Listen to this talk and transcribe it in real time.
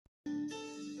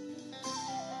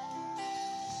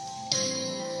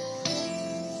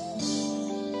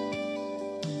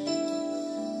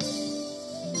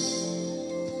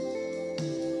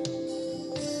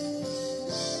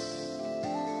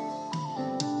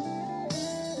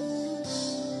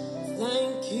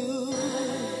Thank you.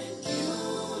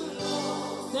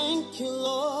 Thank you,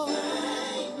 Lord.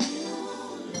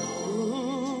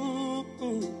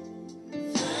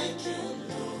 Thank you,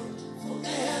 Lord, for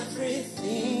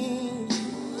everything you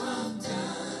have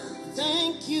done.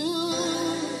 Thank you.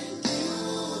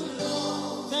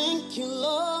 Thank you,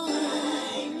 Lord,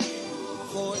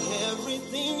 for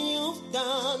everything you've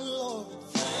done, Lord.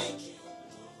 Thank you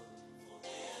for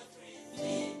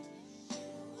everything you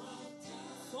have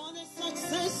done. For the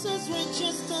successes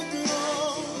registered,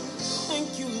 Lord. Thank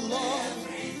you, Lord.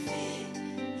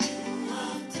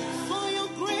 For your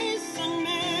grace and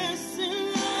mercy,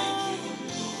 Lord.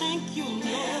 Thank you,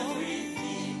 Lord.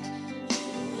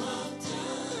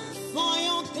 For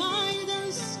your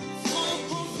guidance, for your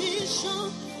provision,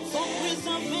 for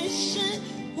preservation,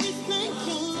 we thank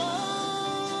you, Lord.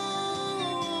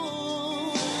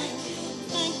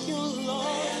 Thank you,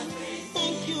 Lord.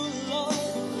 Thank you, Lord.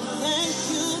 Thank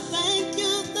you, thank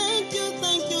you, thank you,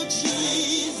 thank you,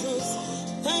 Jesus.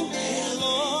 Thank you,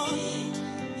 Lord.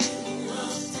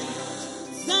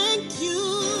 Thank you.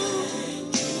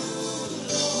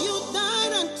 You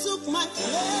died and took my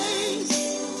place.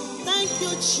 Thank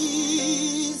you,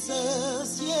 Jesus.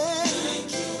 Yeah.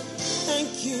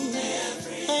 Thank you.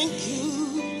 Thank you.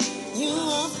 You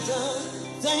have done.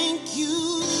 Thank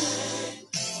you.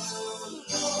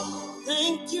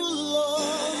 Thank you, Lord.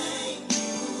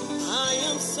 I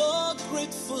am so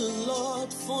grateful,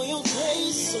 Lord, for your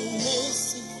grace and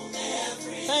mercy.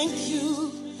 Thank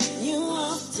you. You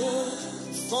have done.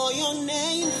 For your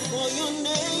name,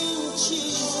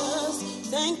 Jesus.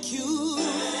 Thank you.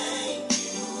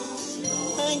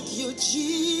 Thank you,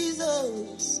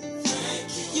 Jesus.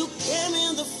 You came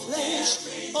in the flesh.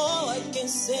 All I can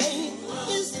say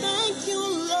is thank you,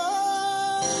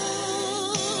 Lord.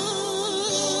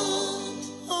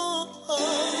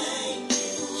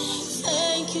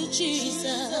 Thank you,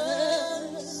 Jesus.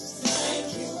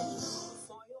 Thank you.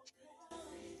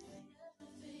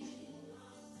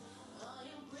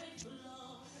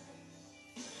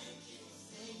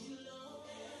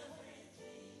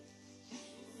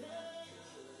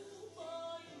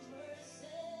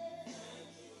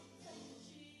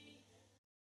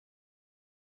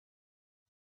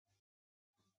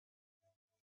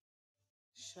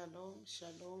 Shalom,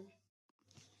 shalom,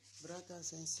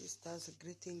 brothers and sisters,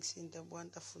 greetings in the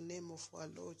wonderful name of our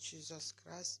Lord Jesus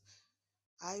Christ.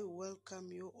 I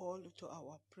welcome you all to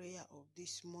our prayer of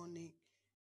this morning.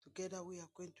 Together we are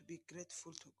going to be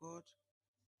grateful to God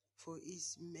for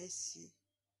His mercy,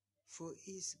 for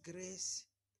His grace,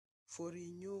 for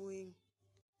renewing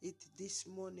it this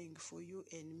morning for you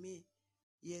and me.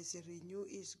 Yes, renew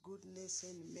His goodness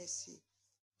and mercy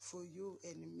for you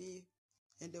and me.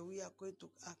 And we are going to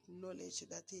acknowledge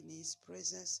that in His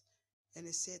presence and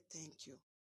say thank you.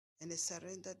 And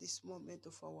surrender this moment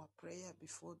of our prayer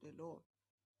before the Lord,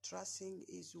 trusting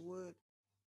His word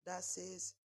that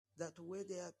says that where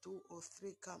there are 2 or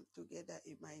 3 come together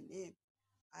in my name,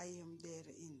 I am there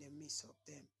in the midst of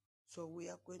them. So we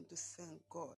are going to thank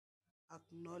God,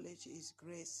 acknowledge His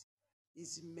grace,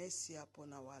 His mercy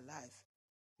upon our life.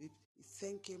 We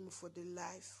thank Him for the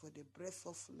life, for the breath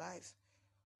of life,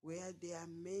 where there are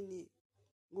many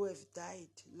who have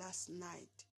died last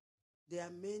night. There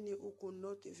are many who could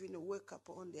not even wake up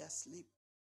on their sleep.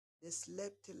 They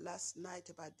slept last night,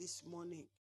 but this morning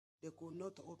they could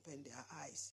not open their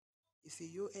eyes. If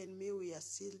you and me, we are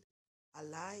still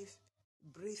alive,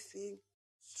 breathing,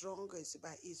 strong is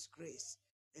by His grace.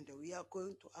 And we are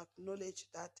going to acknowledge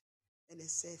that and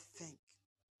say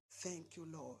thank you,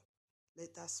 Lord.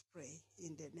 Let us pray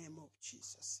in the name of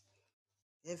Jesus.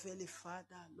 Heavenly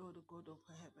Father, Lord God of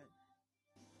heaven,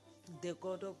 the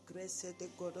God of grace and the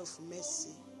God of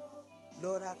mercy,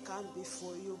 Lord, I come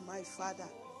before you, my Father,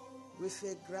 with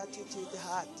a gratitude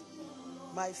heart,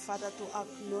 my Father, to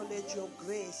acknowledge your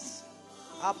grace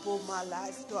upon my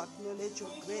life, to acknowledge your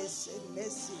grace and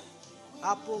mercy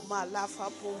upon my life,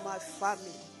 upon my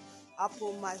family,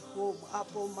 upon my home,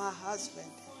 upon my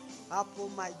husband,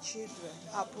 upon my children,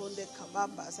 upon the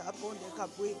Kabambas, upon the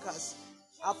Kabuikas,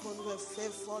 upon the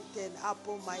faithful ten,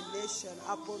 upon my nation,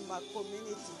 upon my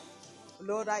community.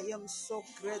 Lord, I am so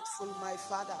grateful, my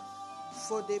Father,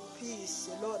 for the peace.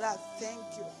 Lord, I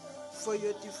thank you for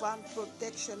your divine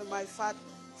protection, my Father,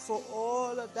 for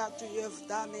all that you have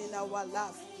done in our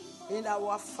life, in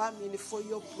our family, for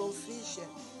your provision,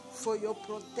 for your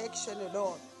protection,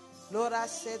 Lord. Lord, I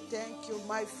say thank you,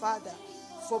 my Father,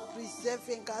 for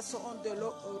preserving us on the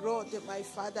road, my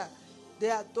Father.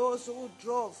 There are those who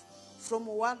drove from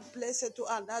one place to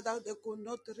another. They could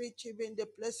not reach even the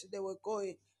place they were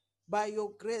going. By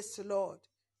your grace, Lord,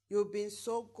 you've been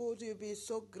so good. You've been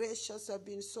so gracious. You've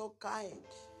been so kind.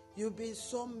 You've been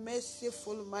so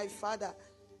merciful, my Father.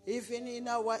 Even in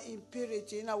our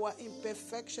impurity, in our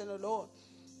imperfection, Lord,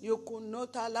 you could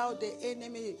not allow the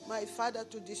enemy, my Father,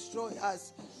 to destroy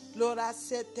us. Lord, I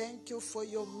say thank you for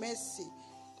your mercy.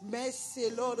 Mercy,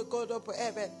 Lord God of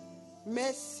heaven.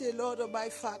 Mercy, Lord, my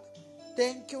Father.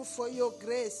 Thank you for your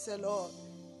grace, Lord.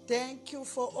 Thank you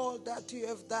for all that you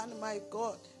have done, my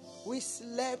God. We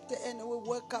slept and we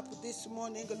woke up this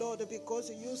morning, Lord,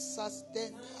 because you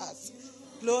sustained us.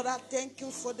 Lord, I thank you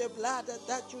for the blood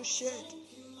that you shed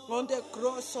on the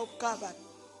cross of Calvary,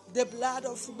 the blood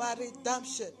of my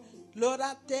redemption. Lord,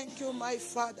 I thank you, my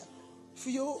Father, for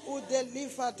you who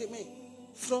delivered me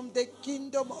from the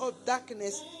kingdom of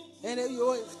darkness, and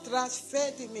you have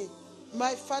transferred me,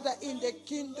 my Father, in the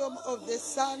kingdom of the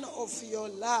Son of your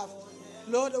love.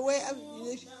 Lord, where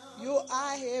you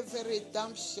I have a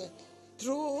redemption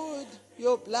through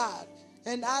your blood,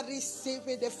 and I receive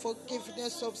the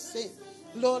forgiveness of sin.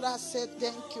 Lord, I say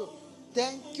thank you.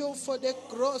 Thank you for the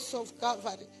cross of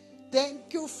Calvary.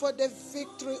 Thank you for the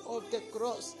victory of the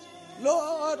cross.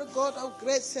 Lord God of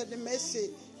grace and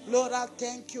mercy, Lord, I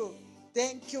thank you.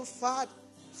 Thank you, Father,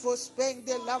 for sparing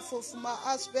the life of my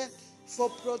husband, for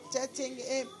protecting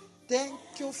him. Thank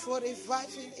you for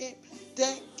reviving him.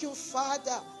 Thank you,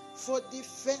 Father, for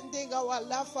defending our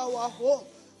life, our home,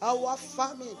 our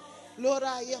family. Lord,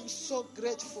 I am so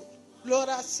grateful. Lord,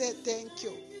 I say thank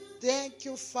you. Thank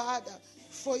you, Father,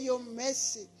 for your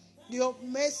mercy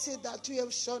that you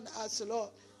have shown us, Lord.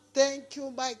 Thank you,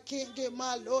 my King,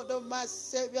 my Lord, my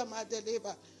Savior, my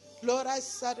deliverer. Lord, I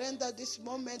surrender this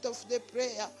moment of the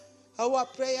prayer, our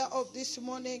prayer of this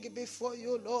morning before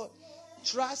you, Lord.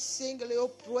 Trusting your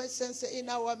presence in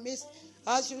our midst,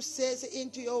 as you says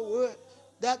into your word,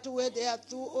 that where there are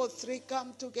 2 or 3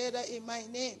 come together in my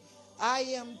name, I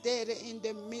am there in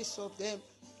the midst of them.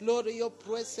 Lord, your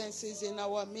presence is in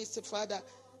our midst, Father,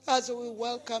 as we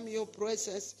welcome your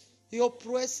presence,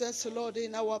 Lord,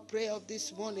 in our prayer of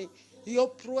this morning, your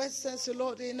presence,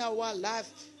 Lord, in our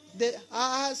life.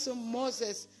 As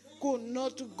Moses could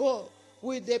not go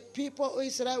with the people of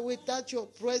Israel without your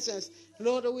presence,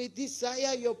 Lord, we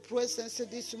desire your presence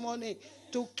this morning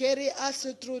to carry us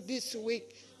through this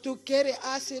week, to carry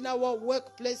us in our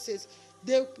workplaces,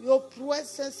 your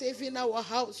presence even in our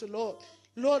house, Lord.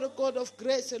 Lord God of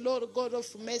grace, Lord God of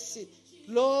mercy,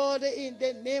 Lord, in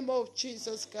the name of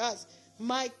Jesus Christ,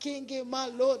 my King, my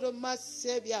Lord, my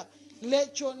Savior,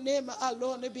 let your name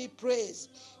alone be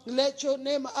praised. Let your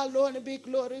name alone be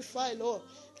glorified, Lord.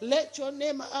 Let your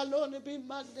name alone be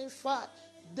magnified.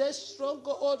 The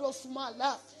stronghold of my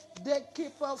life, the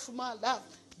keeper of my life,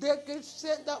 the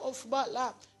defender of my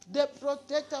life, the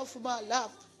protector of my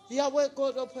life, Yahweh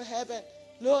God of heaven.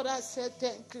 Lord, I say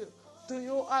thank you to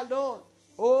you alone.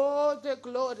 All the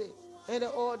glory and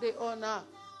all the honor.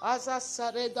 As I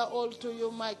surrender all to you,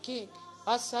 my King,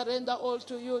 I surrender all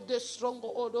to you, the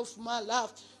stronghold of my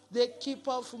life, the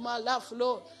keeper of my life,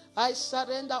 Lord. I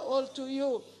surrender all to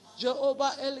you,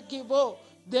 Jehovah El Gibor,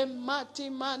 the mighty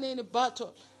man in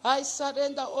battle. I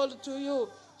surrender all to you,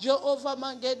 Jehovah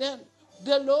Mangeden,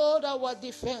 the Lord our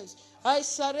defense. I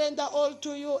surrender all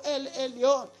to you, El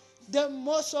Elyon, the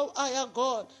most of our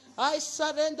God. I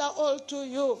surrender all to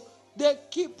you, the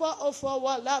keeper of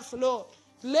our life, Lord.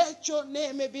 Let your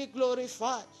name be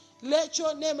glorified. Let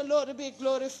your name, Lord, be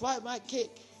glorified, my King.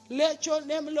 Let your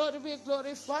name, Lord, be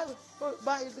glorified,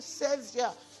 my Savior.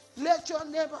 Let your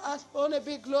name only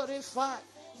be glorified,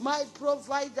 my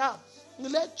provider.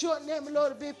 Let your name,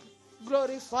 Lord, be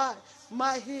glorified,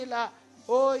 my healer.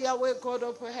 Oh, Yahweh, God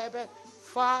of heaven.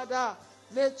 Father,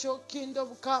 let your kingdom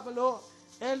come, Lord,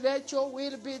 and let your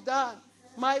will be done,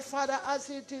 my Father, as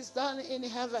it is done in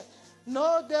heaven.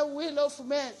 Not the will of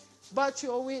man, but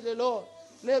your will, Lord.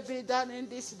 Let be done in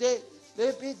this day.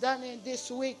 Let be done in this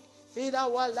week, in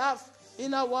our life,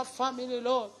 in our family,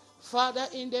 Lord. Father,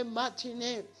 in the mighty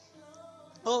name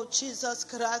of Jesus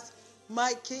Christ,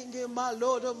 my King, my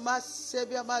Lord, my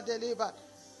Savior, my deliverer,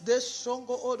 the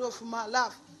stronghold of my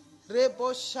life.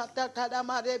 Rebo shata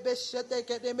kadama rebe shete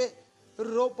kedeme.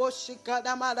 Robo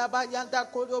shikadama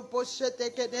rabayanda kodo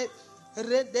boshete kede.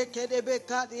 Rede kedebe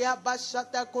kadia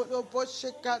bashata kodo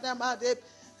boshikadama rebe.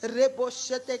 Rebo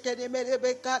shete kedeme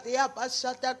rebe kadia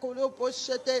bashata kodo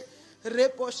boshete.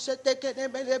 Rebo shete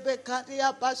kedeme rebe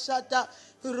kadia bashata.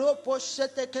 Ropo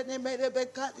shete kene merebe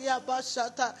kadia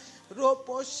bashata.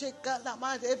 Ropo shekana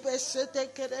marebe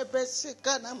shete kerebe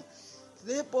shekanam.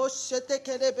 Repo shete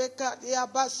kerebe kadia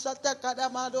bashata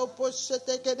kadama ropo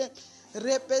shete kene.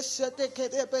 Repe shete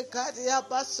kerebe kadia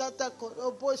bashata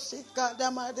koropo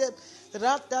shikadama rebe.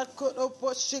 Rata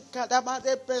koropo shikadama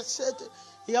rebe shete.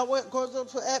 Yahweh God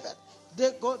of heaven,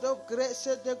 the God of grace,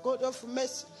 the God of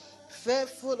mercy,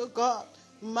 faithful God,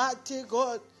 mighty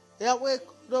God, Yahweh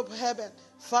God of heaven.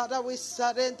 Father, we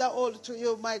surrender all to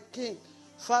you, my King.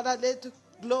 Father, let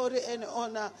glory and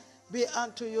honor be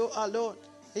unto you alone.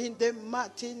 In the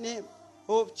mighty name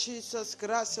of Jesus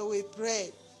Christ, we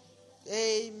pray.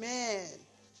 Amen.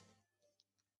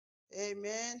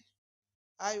 Amen.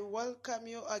 I welcome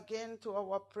you again to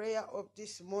our prayer of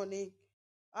this morning.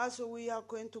 As we are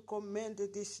going to commend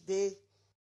this day,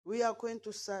 we are going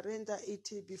to surrender it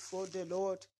before the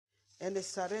Lord and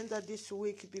surrender this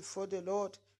week before the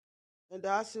Lord. And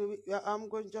as I'm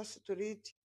going just to read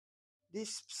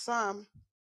this psalm,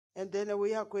 and then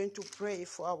we are going to pray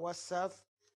for ourselves.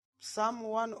 Psalm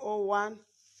 101.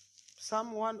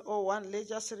 Psalm 101. Let's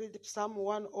just read Psalm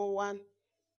 101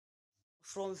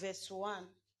 from verse 1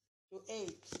 to 8.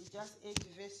 It's just 8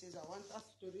 verses. I want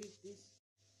us to read this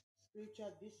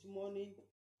scripture this morning.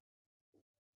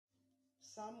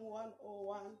 Psalm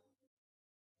 101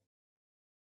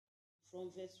 from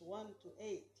verse 1 to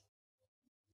 8.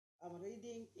 I'm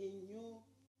reading in New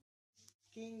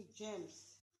King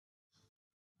James.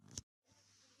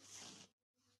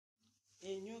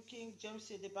 In New King James,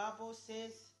 the Bible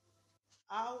says,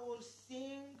 I will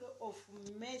sing of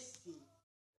mercy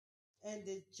and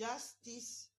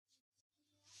justice.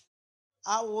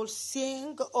 I will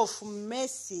sing of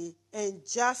mercy and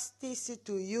justice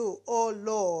to you, O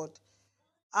Lord.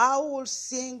 I will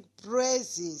sing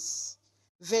praises.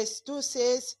 Verse 2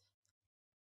 says,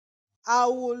 I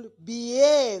will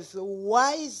behave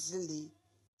wisely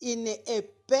in a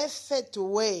perfect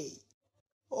way.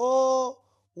 Oh,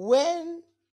 when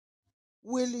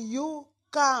will you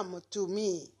come to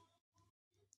me?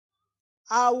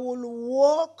 I will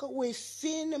walk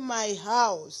within my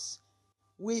house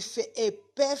with a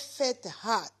perfect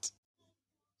heart.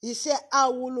 He said, I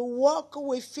will walk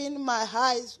within my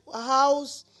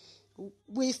house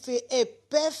with a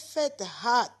perfect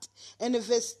heart. And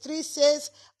verse 3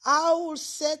 says, I will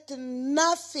set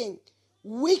nothing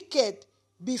wicked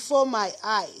before my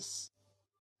eyes.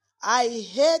 I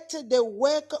hate the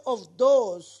work of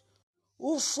those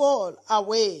who fall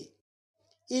away.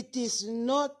 It is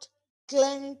not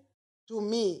cling to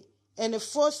me. And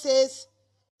 4 says,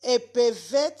 a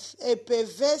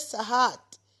perverse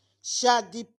heart shall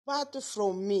depart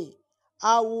from me.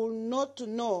 I will not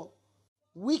know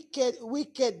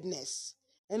wickedness.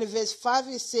 And verse 5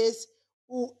 it says,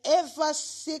 whoever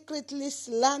secretly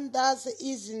slanders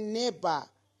his neighbor,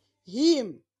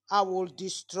 him I will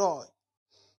destroy.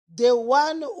 The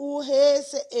one who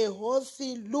has a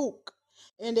haughty look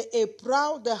and a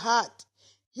proud heart,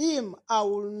 him I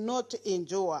will not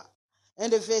endure.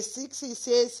 And verse 6 he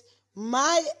says,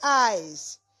 my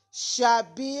eyes shall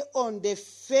be on the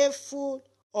faithful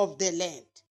of the land.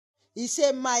 He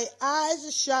said, my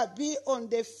eyes shall be on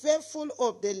the faithful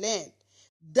of the land,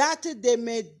 that they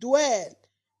may dwell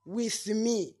with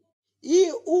me.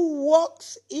 He who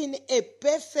walks in a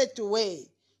perfect way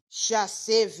shall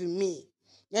save me.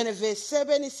 And verse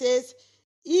 7 it says,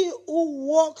 he who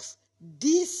walks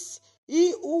this,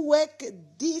 he who work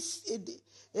this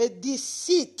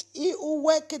deceit, he who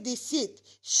work deceit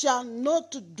shall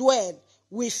not dwell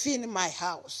within my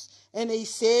house. And he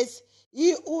says,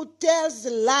 he who tells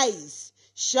lies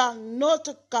shall not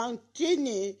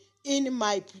continue in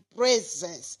my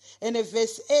presence. And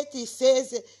verse 8 it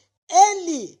says,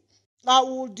 early I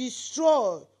will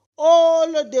destroy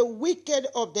all the wicked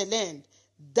of the land,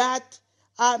 that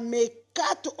I may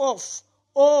cut off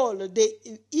all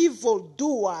the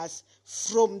evildoers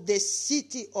from the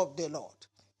city of the Lord.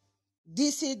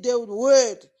 This is the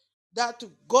word that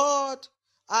God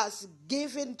has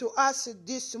given to us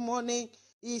this morning.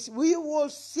 Is we will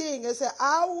sing. I say,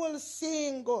 I will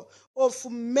sing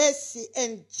of mercy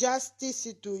and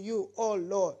justice to you, O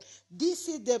Lord. This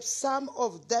is the Psalm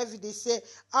of David. He said,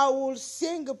 I will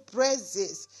sing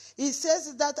praises. He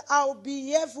says that I will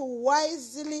behave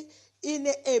wisely in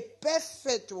a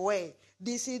perfect way.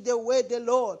 This is the way the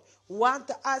Lord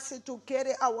wants us to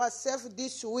carry ourselves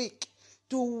this week,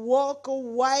 to walk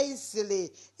wisely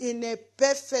in a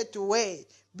perfect way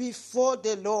before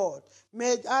the Lord.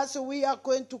 As we are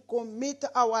going to commit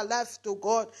our life to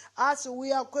God, as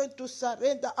we are going to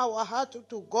surrender our heart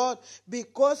to God,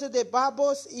 because the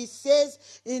Bible, it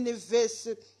says in verse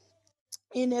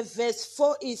In verse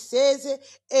 4, it says,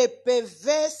 a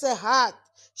perverse heart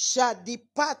shall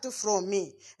depart from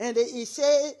me. And he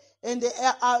said, and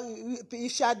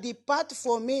it shall depart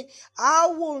from me. I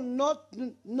will not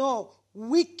know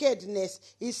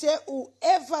wickedness. He said,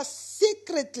 whoever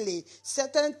secretly,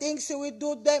 certain things we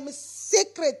do them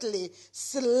secretly,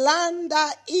 slander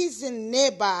his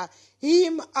neighbor,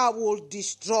 him I will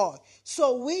destroy.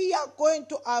 So we are going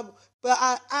to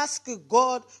ask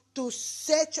God to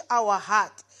search our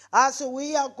heart. As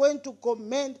we are going to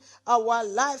commend our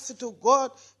life to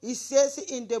God, He says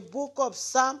in the book of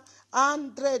Psalm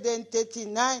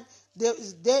 139,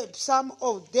 the Psalm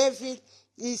of David,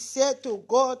 he said to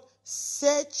God,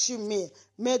 search me.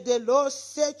 May the Lord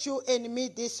search you and me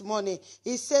this morning.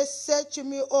 He says, search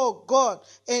me, O God,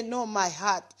 and know my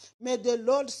heart. May the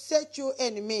Lord search you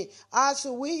and me as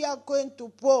we are going to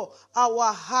pour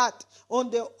our heart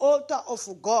on the altar of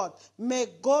God. May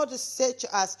God search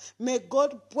us. May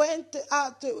God point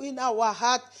out in our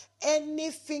heart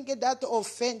anything that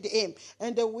offend him,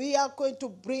 and we are going to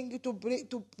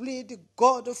plead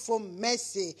God for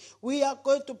mercy. We are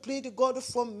going to plead God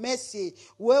for mercy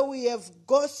where we have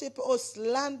gossip or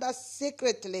slander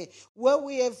secretly, where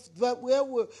we have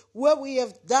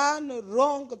done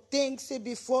wrong things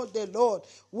before the Lord,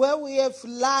 where we have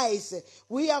lies.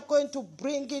 We are going to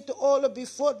bring it all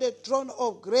before the throne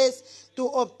of grace to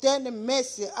obtain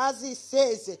mercy, as he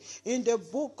says in the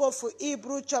book of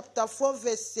Hebrews chapter 4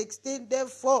 verse 16.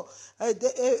 Therefore,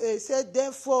 it said,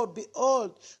 therefore,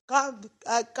 behold,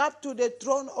 I come to the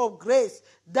throne of grace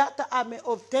that I may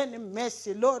obtain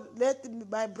mercy. Lord, let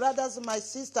my brothers, my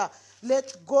sister,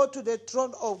 let's go to the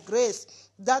throne of grace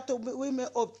that we may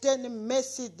obtain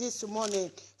mercy this morning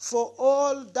for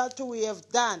all that we have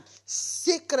done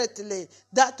secretly,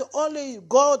 that only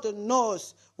God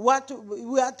knows what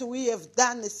we have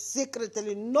done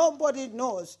secretly. Nobody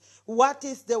knows what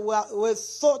is the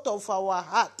thought of our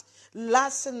heart.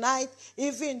 Last night,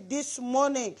 even this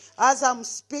morning, as I'm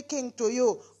speaking to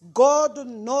you, God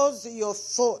knows your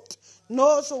thought,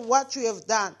 knows what you have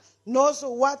done, knows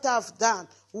what I've done,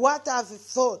 what I've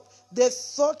thought, the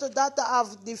thought that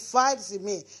have defiled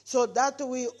me, so that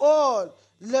we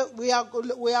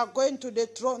are going to the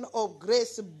throne of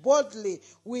grace boldly,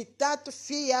 without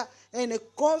fear and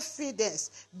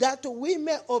confidence, that we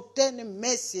may obtain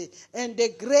mercy and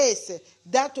the grace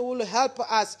that will help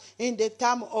us in the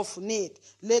time of need.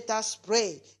 Let us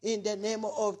pray in the name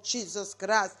of Jesus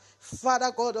Christ.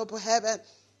 Father God of heaven,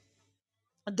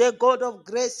 the God of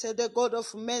grace, the God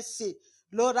of mercy,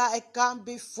 Lord, I come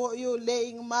before you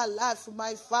laying my life,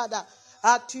 my Father,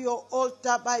 at your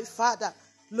altar, my Father.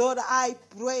 Lord, I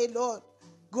pray, Lord,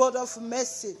 God of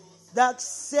mercy, that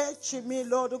search me,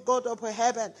 Lord, God of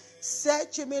heaven.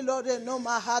 Search me, Lord, and know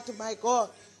my heart, my God.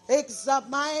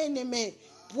 Examine me.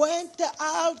 Point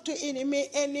out in me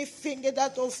anything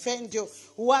that offends you.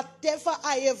 Whatever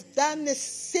I have done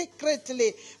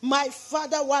secretly, my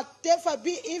Father, whatever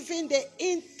be even the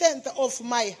intent of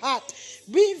my heart,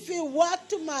 be even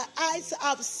what my eyes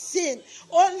have seen,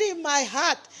 only my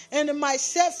heart and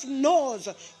myself knows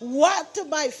what,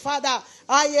 my Father,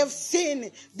 I have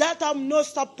seen that I'm not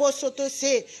supposed to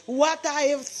see, what I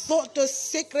have thought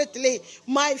secretly,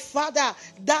 my Father,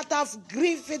 that have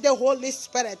grieved the Holy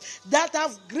Spirit, that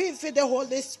have grieved the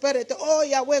Holy Spirit. Oh,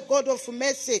 Yahweh, God of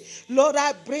mercy, Lord,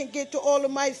 I bring it all,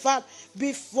 my Father,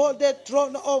 before the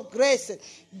throne of grace,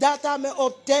 that I may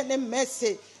obtain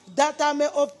mercy, that I may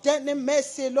obtain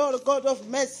mercy, Lord God of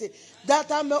mercy,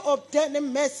 that I may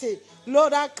obtain mercy.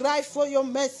 Lord, I cry for your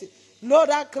mercy. Lord,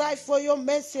 I cry for your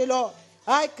mercy, Lord.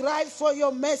 I cry for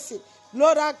your mercy.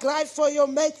 Lord, I cry for your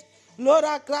mercy. Lord,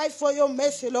 I cry for your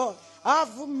mercy, Lord.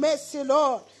 Have mercy,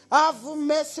 Lord. Have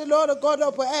mercy, Lord God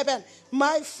of heaven.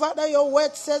 My Father, your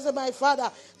word says, my Father,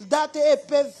 that a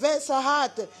perverse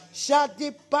heart shall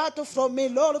depart from me,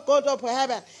 Lord God of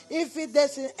heaven. If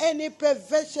there's any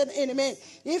perversion in me,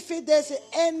 if there's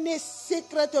any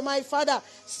secret, my Father,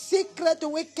 secret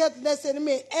wickedness in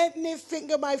me, anything,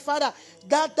 my Father,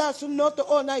 that does not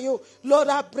honor you, Lord,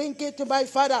 I bring it, my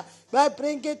Father. I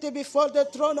bring it before the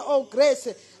throne of grace.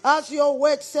 As your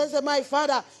word says, my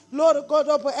Father, Lord God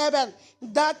of heaven,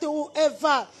 that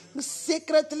whoever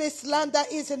secretly slander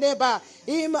his neighbor,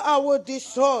 him I will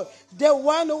destroy. The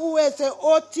one who has a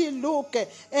haughty look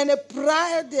and a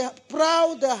proud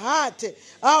heart,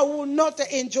 I will not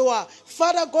endure.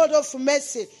 Father God of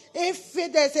mercy, If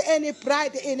there's any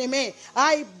pride in me,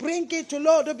 I bring it,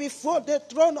 Lord, before the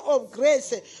throne of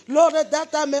grace. Lord, that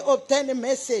I may obtain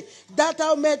mercy. That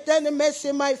I may obtain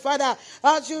mercy, my Father.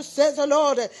 As you said,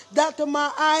 Lord, that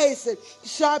my eyes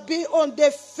shall be on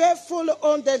the faithful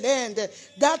on the land,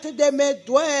 that they may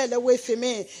dwell with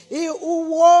me. He who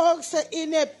walks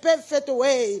in a perfect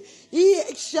way, he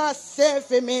shall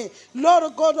save me.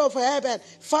 Lord God of heaven,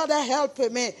 Father, help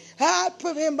me. Help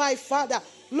me, my Father.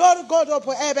 Lord God of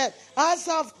heaven, as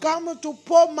I've come to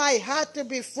pour my heart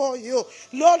before you,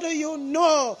 Lord, you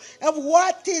know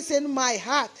what is in my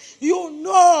heart. You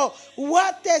know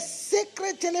what is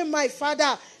secretly, my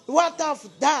Father, what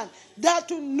I've done, that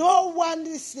no one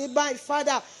is, my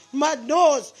Father, my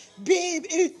nose, be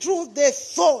it through the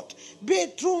thought, be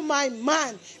it through my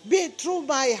mind, be it through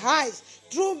my eyes,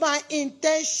 through my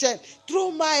intention,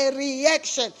 through my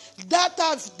reaction, that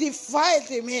have defiled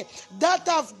me, that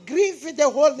have grieved the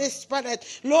Holy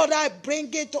Spirit. Lord, I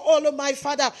bring it all, my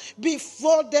Father,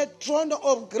 before the throne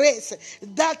of grace,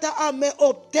 that I may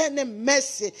obtain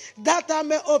mercy, that I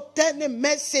may obtain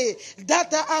mercy,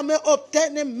 that I may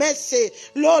obtain mercy.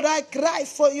 Lord, I cry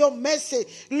for your mercy.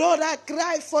 Lord, I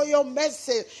cry for your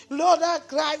mercy. Lord, I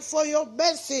cry for your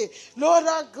mercy. Lord,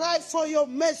 I cry for your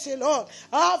mercy, Lord.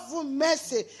 Have mercy.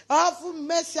 Have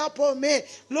mercy upon me.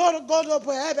 Lord God of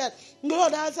heaven,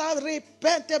 Lord, as I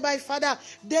repent, my Father,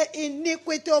 the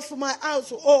iniquity of my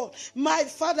household, my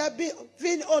Father,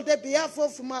 being on the behalf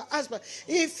of my husband,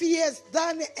 if he has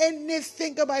done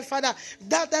anything, my Father,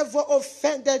 that have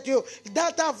offended you,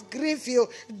 that have grieved you,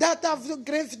 that have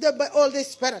grieved the Holy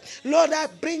Spirit, Lord, I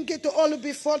bring it all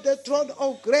before the throne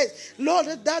of grace. Lord,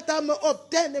 that I may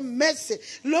obtain mercy.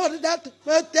 Lord, that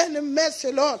obtain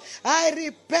mercy, Lord. I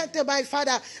repent, my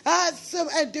Father, as an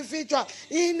individual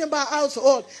in my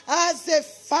household, as a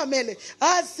family,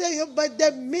 as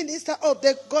the minister of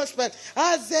the gospel,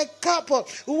 as a couple,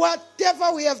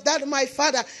 whatever we have done, my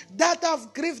Father, that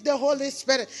have grieved the Holy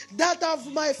Spirit, that have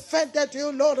offended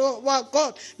you, Lord, our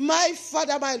God, my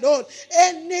Father, my Lord,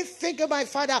 anything, my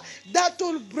Father, that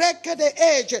will break the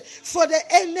edge for the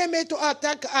enemy to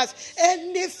attack us,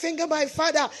 anything, my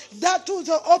Father, that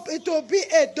will open to be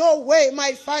a doorway,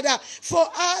 my Father, for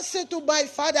us to, my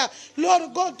Father,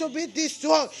 Lord God, to be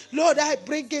destroyed. Lord, I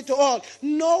bring it all,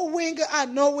 knowing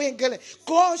and knowingly,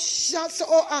 conscious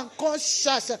or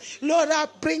unconscious. Lord, I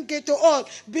bring it all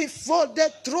before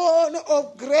the throne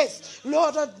of grace.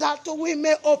 Lord, that we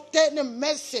may obtain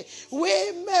mercy.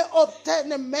 We may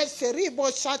obtain mercy.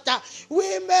 Riboshata.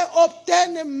 We may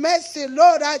obtain mercy.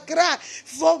 Lord, I cry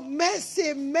for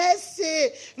mercy, mercy.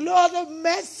 Lord,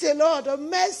 mercy, Lord,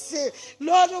 mercy.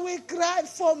 Lord, we cry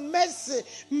for mercy.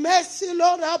 Mercy,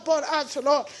 Lord, upon us,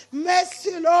 Lord.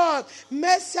 Mercy, Lord.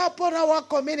 Mercy upon our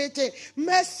community.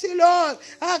 Mercy, Lord.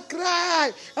 I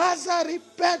cry as I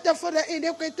repent for the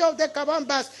iniquity of the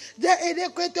Kabambas, the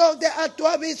iniquity of the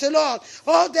Atuabis, Lord.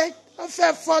 All the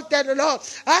faulted, Lord.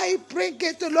 I bring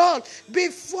it, Lord,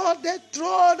 before the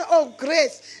throne of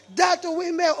grace, that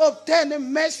we may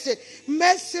obtain mercy.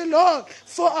 Mercy, Lord,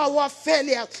 for our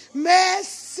failure.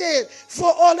 Mercy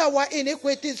for all our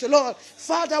iniquities, Lord.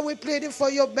 Father, we plead for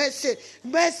your mercy.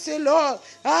 Mercy, Lord.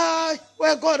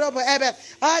 We're God of heaven.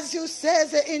 As you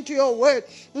says into your word,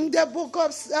 in the book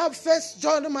of 1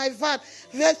 John, my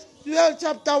verse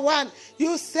chapter 1,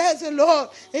 you says, Lord,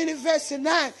 in verse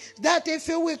 9, that if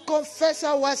we confess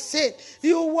our sin,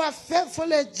 you are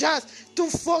faithful and just to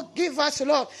forgive us,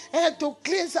 Lord, and to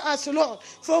cleanse us, Lord,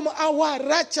 from our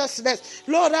righteousness.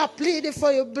 Lord, I plead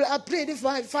for you, I plead for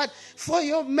my Father, for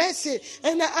your mercy,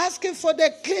 and I ask you for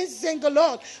the cleansing,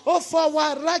 Lord, of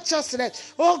our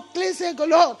righteousness, oh cleansing,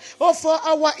 Lord, of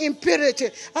our impurity.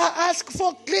 I ask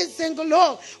for cleansing,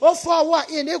 Lord, of our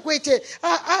iniquity.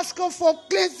 I ask for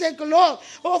cleansing, Lord,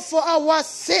 of our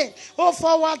sin, of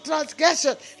our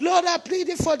transgression. Lord, I plead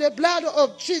for the blood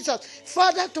of Jesus,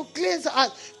 Father, to cleanse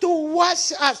us, to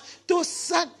wash us, to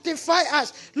sanctify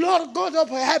us. Lord God of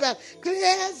heaven,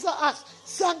 cleanse us,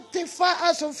 sanctify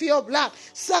us with your blood.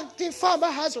 Sanctify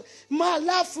my husband, my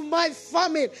life, my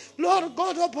family. Lord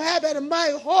God of heaven,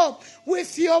 my home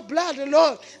with your blood,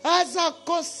 Lord. As I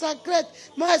consecrate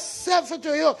myself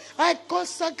to you, I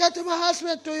consecrate my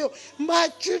husband to you, my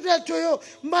children to you,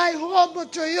 my home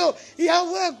to you.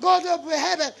 Yahweh God of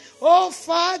heaven, oh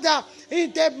Father,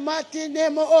 in the mighty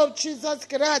name of Jesus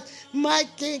Christ, my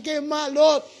King and my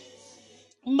Lord,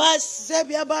 my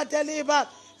Savior, my deliverer.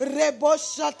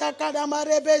 Reboshata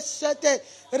kadamarebe shete.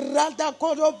 Rada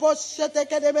kodobo shete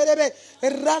kedemerebe.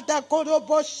 Rada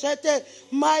kodobo shete.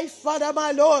 My Father,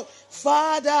 my Lord,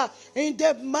 Father, in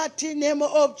the mighty name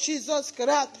of Jesus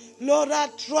Christ, Lord, I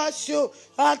trust you.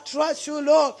 I trust you,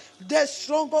 Lord, the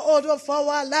stronghold of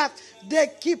our life,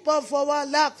 the keeper of our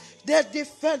life, the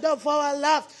defender of our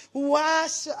life.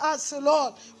 Wash us,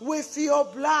 Lord, with your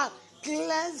blood.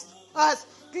 Cleanse us,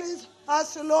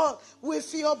 Lord,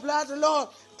 with your blood, Lord.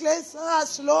 Cleanse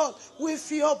us, Lord,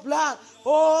 with your blood.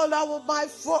 All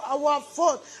our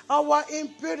fault, our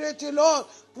impurity, Lord.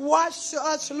 Wash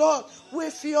us, Lord,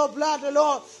 with your blood,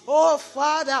 Lord. Oh,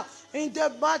 Father, in the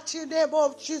mighty name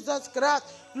of Jesus Christ,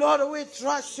 Lord, we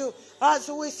trust you as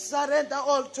we surrender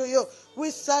all to you.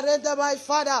 We surrender, my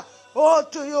Father, all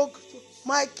to you,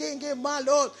 my King and my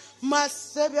Lord, my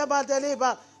Savior, my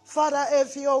deliverer. Father,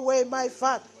 have your way, my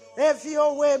Father. Have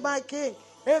your way, my King.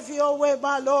 Have your way,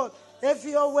 my Lord. Have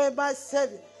your way, my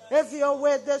Savior. Have your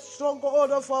way, the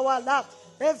stronghold of our life.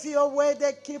 Have your way,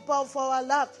 the keeper of our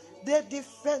life, the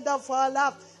defender of our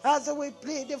life. As we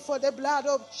plead for the blood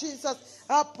of Jesus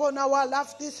upon our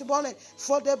life this morning,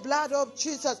 for the blood of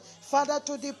Jesus, Father,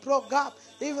 to the program,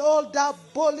 in all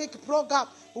diabolic program,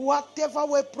 whatever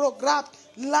we programmed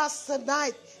last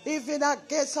night, even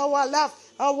against our life,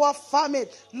 our family,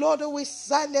 Lord, we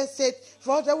silence it.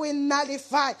 Father, we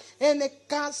nullify and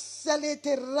cancel it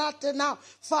right now.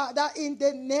 Father, in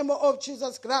the name of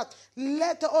Jesus Christ,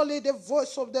 let only the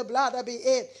voice of the blood be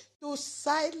heard to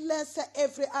silence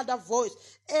every other voice,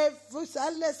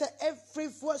 silence every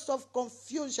voice of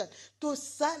confusion, to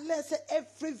silence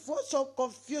every voice of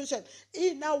confusion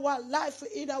in our life,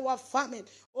 in our family.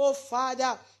 Oh,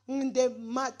 Father, in the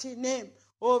mighty name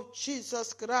of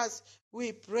Jesus Christ,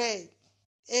 we pray.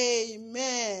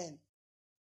 Amen.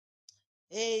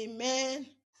 Amen.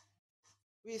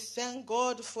 We thank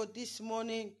God for this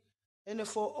morning and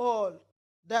for all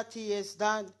that He has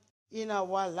done in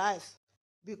our life.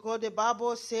 Because the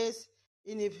Bible says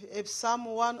in Psalm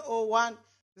 101,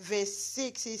 verse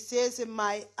 6, it says,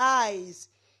 my eyes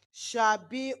shall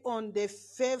be on the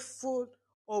faithful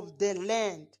of the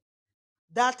land,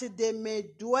 that they may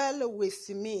dwell with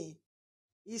me.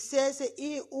 He says,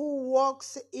 he who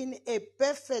walks in a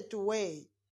perfect way,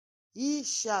 he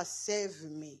shall save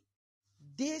me.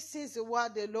 This is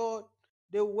what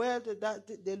the word that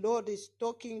the Lord is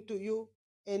talking to you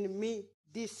and me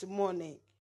this morning.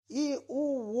 He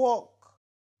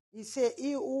said,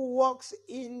 he who walks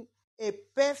in a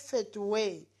perfect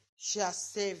way shall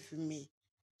save me.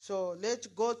 So let's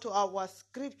go to our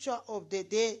scripture of the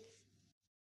day.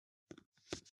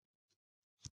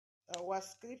 Our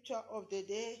scripture of the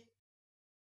day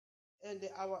and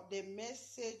the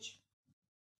message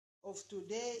of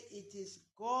today, it is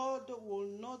God will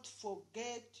not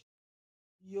forget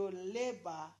your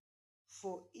labor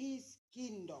for his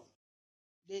kingdom.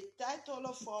 The title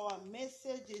of our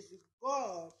message is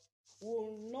God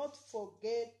will not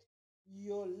forget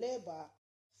your labor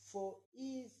for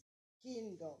his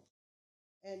kingdom.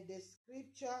 And the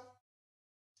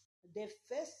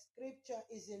first scripture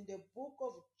is in the book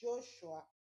of Joshua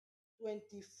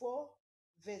 24,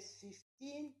 verse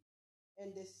 15.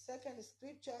 And the second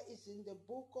scripture is in the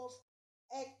book of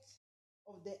Acts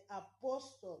of the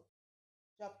Apostle,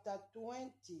 chapter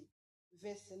 20,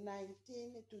 verse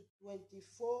 19 to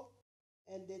 24.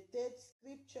 And the third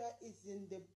scripture is in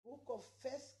the book of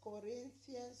 1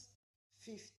 Corinthians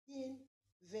 15,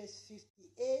 verse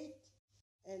 58.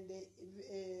 And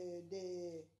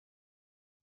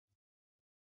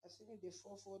I think the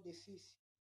fourth or the fifth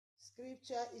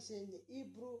scripture is in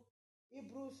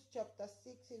Hebrews chapter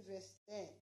 6, verse 10.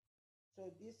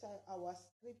 So these are our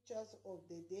scriptures of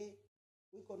the day.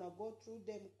 We're going to go through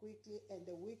them quickly and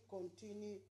we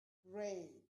continue praying.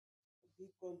 We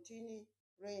continue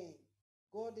praying.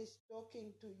 God is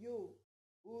talking to you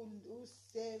who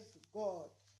serve God.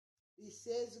 He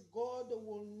says God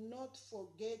will not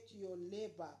forget your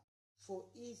labor for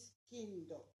his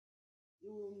kingdom. He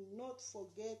will not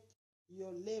forget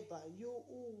your labor. You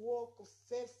who walk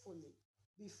faithfully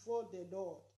before the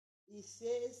Lord. He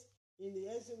says,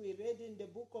 as we read in the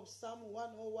book of Psalm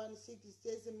 101:6, it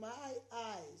says, my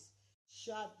eyes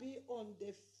shall be on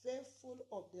the faithful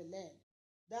of the land,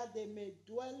 that they may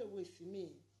dwell with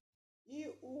me. He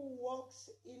who walks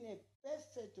in a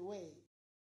perfect way,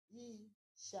 he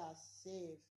shall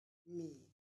save me.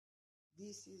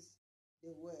 This is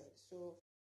the word. So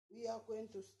we are going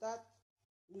to start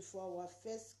with our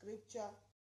first scripture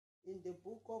in the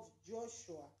book of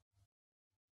Joshua.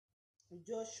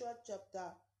 Joshua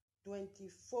chapter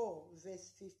 24,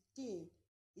 verse 15.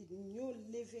 In New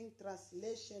Living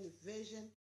Translation version,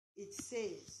 it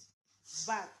says,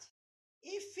 But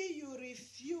if you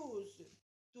refuse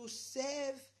to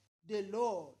serve the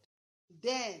Lord,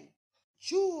 then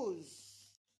choose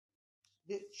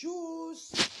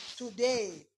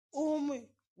today whom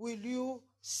will you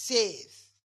save.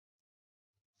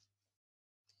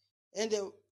 And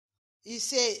he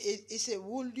said,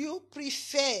 will you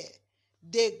prefer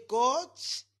the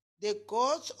gods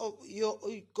of your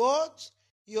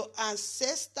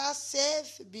ancestors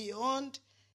served beyond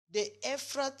the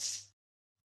Euphrates,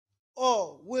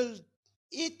 or will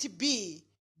it be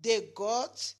the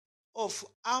gods of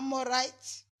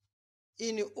Amorites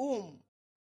in whom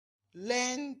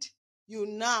land you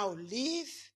now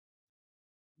live?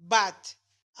 But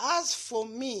as for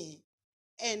me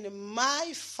and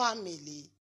my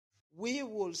family, we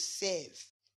will serve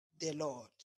the Lord.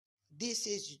 This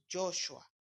is Joshua.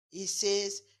 He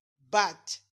says,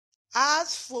 but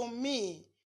as for me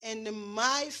and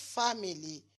my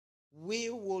family, we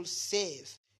will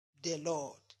serve the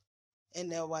Lord.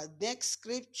 And our next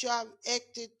scripture,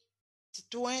 Acts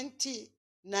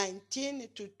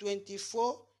 20:19 to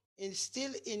 24, and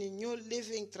still in New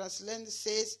Living Translation,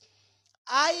 says,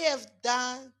 I have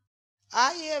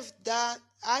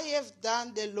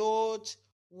done the Lord's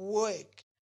work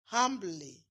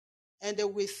humbly and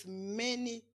with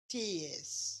many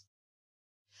tears.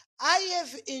 I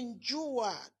have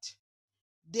endured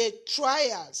the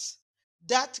trials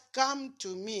that come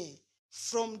to me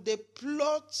from the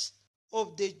plots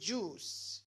of the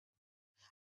Jews.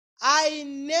 I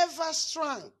never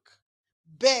shrank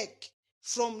back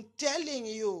from telling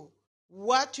you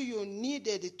what you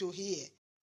needed to hear,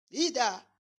 either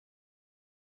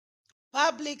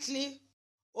publicly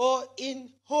or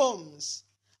in homes.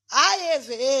 I have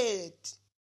heard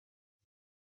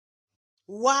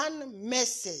one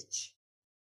message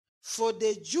for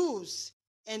the Jews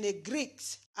and the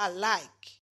Greeks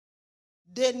alike: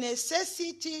 the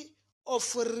necessity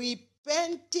of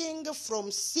repenting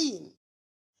from sin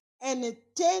and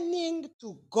turning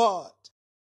to God,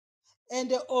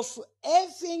 and of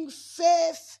having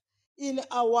faith in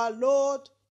our Lord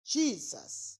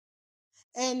Jesus.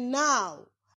 And now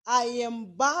I am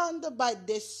bound by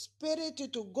the Spirit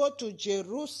to go to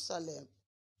Jerusalem.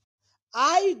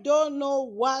 I don't know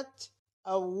what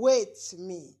awaits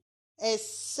me,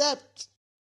 except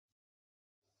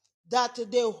that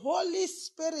the Holy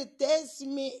Spirit tells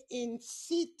me in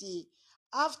city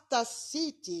after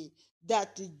city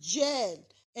that jail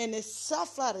and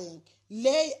suffering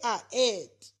lay ahead.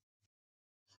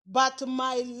 But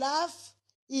my life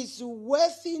is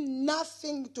worth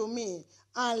nothing to me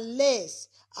unless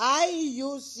I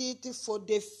use it for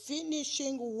the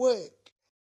finishing work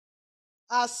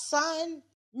assigned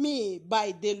me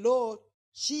by the Lord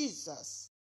Jesus,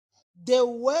 the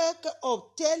work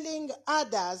of telling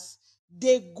others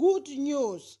the good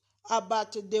news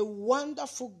about the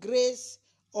wonderful grace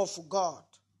of God.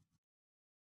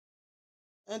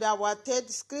 And our third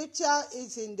scripture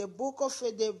is in the book of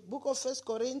 1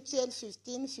 Corinthians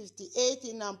 15:58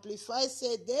 in Amplified.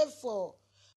 Said, therefore,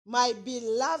 my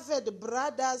beloved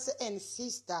brothers and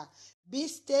sisters, be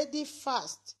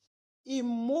steadfast,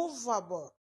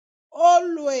 immovable,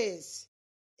 always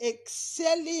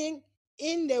excelling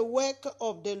in the work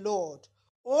of the Lord,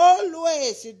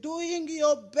 always doing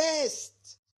your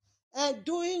best and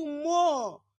doing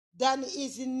more than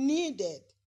is needed,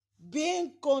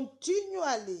 being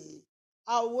continually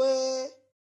aware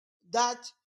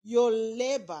that your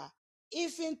labor,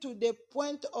 even to the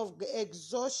point of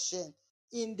exhaustion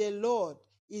in the Lord,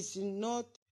 is not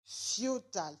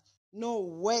futile, nor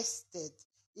wasted.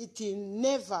 It is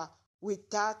never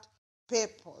without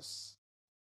purpose.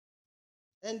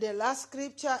 And the last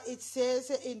scripture, it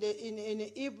says in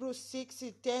Hebrews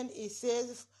 6:10, it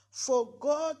says, for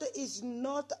God is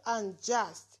not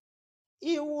unjust.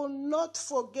 He will not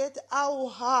forget how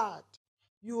hard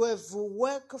you have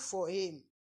worked for him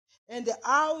and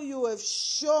how you have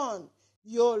shown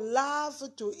your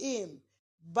love to him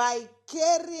by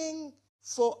caring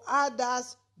for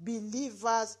others,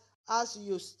 believers, as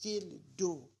you still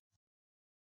do.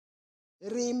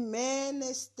 Remain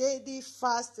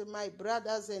steadfast, my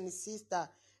brothers and sisters.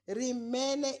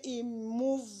 Remain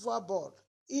immovable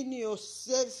in your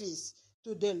service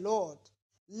to the Lord.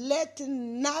 Let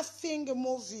nothing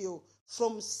move you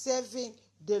from serving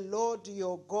the Lord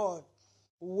your God,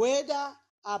 whether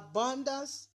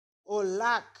abundance or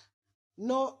lack,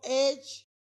 no age,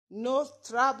 no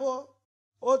trouble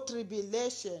or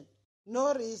tribulation,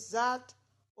 no result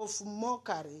of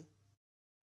mockery,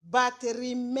 but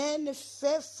remain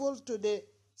faithful to the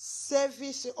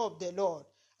service of the Lord.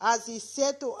 As he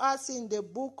said to us in the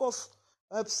book of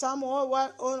Psalm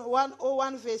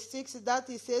 101 verse 6, that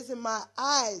it says, my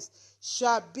eyes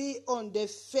shall be on the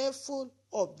faithful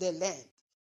of the land.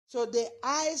 So the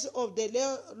eyes of the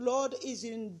Lord is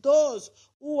in those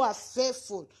who are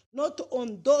faithful, not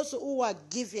on those who are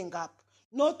giving up,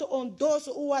 not on those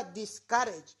who are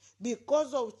discouraged.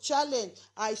 Because of challenge,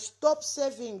 I stopped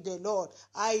serving the Lord.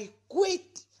 I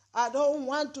quit. I don't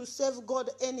want to serve God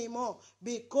anymore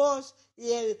because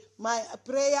my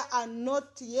prayer are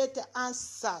not yet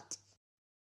answered.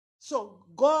 So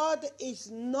God is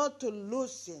not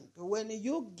losing. When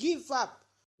you give up,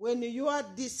 when you are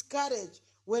discouraged,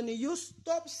 when you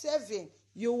stop serving,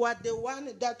 you are the one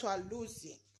that are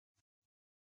losing.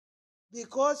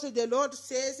 Because the Lord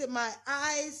says, my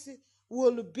eyes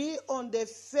will be on the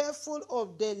faithful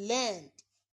of the land.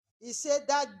 He said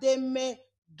that they may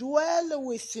dwell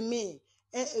with me.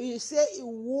 And he said,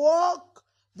 walk.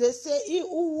 They say, he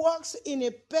who walks in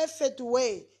a perfect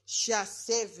way shall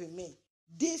save me.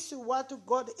 This is what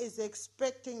God is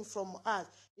expecting from us.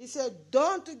 He said,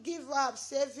 don't give up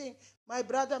saving my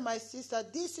brother, my sister.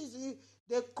 This is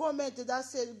the comment that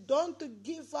says, don't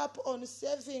give up on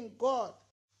serving God.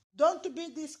 Don't be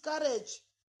discouraged.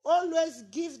 Always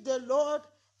give the Lord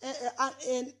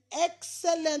an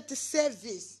excellent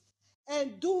service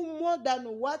and do more than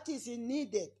what is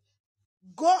needed.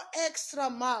 Go extra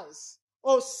miles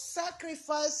or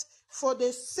sacrifice for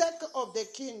the sake of the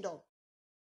kingdom.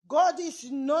 God is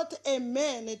not a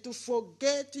man to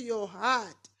forget your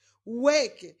hard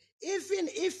work. Even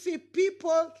if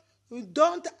people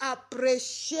don't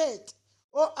appreciate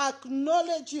or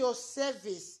acknowledge your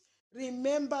service,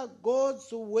 remember God's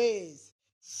ways,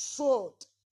 thought,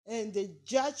 and the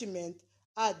judgment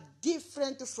are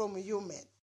different from human.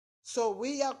 So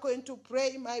we are going to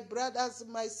pray, my brothers,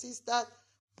 my sisters,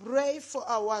 pray for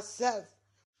ourselves.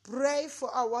 Pray for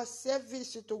our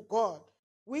service to God.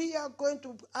 We are going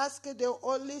to ask the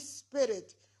Holy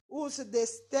Spirit, who's the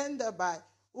standby,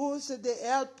 who's the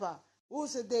helper,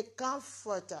 who's the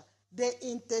comforter, the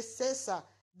intercessor,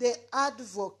 the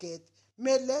advocate.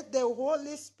 May let the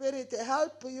Holy Spirit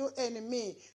help you and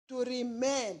me to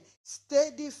remain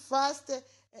steadfast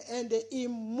and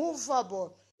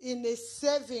immovable in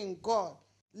serving God.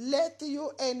 Let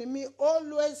you and me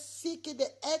always seek the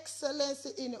excellence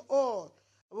in all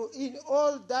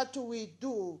that we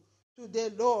do to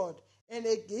the Lord, and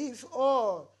give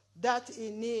all that he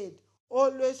needs,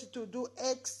 always to do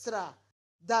extra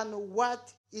than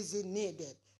what is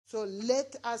needed. So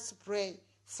let us pray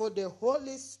for the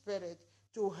Holy Spirit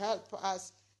to help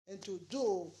us and to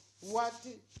do what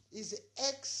is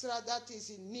extra that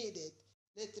is needed.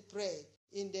 Let's pray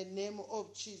in the name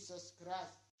of Jesus Christ.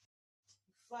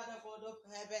 Father God of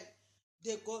heaven,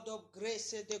 the God of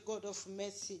grace, the God of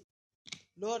mercy,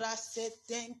 Lord, I say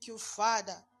thank you,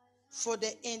 Father, for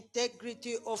the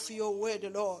integrity of your word,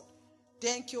 Lord.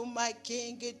 Thank you, my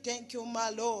King. Thank you,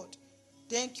 my Lord.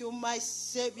 Thank you, my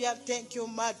Savior. Thank you,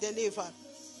 my deliverer.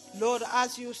 Lord,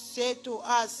 as you say to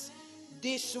us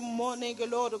this morning,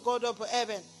 Lord God of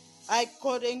heaven,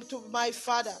 according to my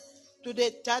Father, to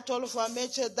the title of our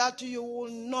message, that you will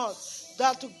not,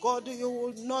 that God, you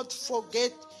will not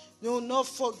forget, you will not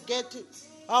forget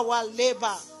our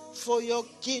labor for your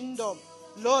kingdom.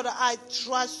 Lord, I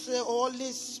trust the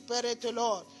Holy Spirit,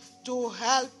 Lord, to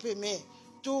help me,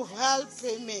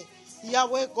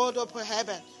 Yahweh God of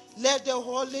heaven. Let the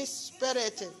Holy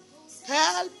Spirit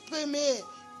help me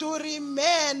to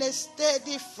remain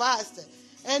steadfast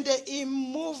and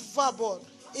immovable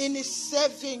in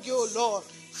serving you, Lord.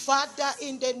 Father,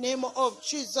 in the name of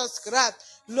Jesus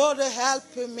Christ, Lord,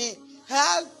 help me,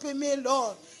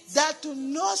 Lord, that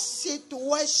no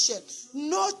situation,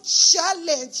 no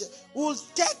challenge will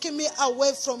take me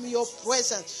away from your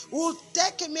presence, will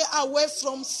take me away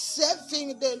from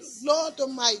serving the Lord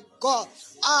my God.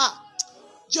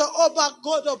 Jehovah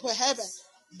God of heaven,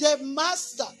 the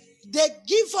master, the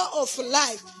giver of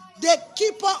life, the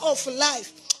keeper of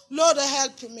life. Lord,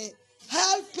 help me.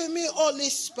 Help me, Holy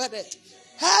Spirit.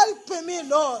 Help me,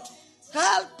 Lord.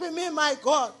 Help me, my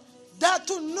God, that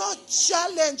no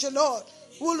challenge, Lord,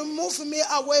 will move me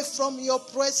away from your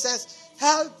presence.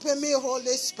 Help me,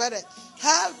 Holy Spirit.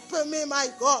 Help me, my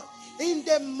God, in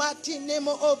the mighty name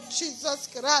of Jesus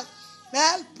Christ.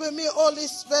 Help me, Holy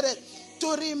Spirit,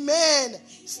 to remain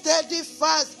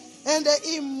steadfast and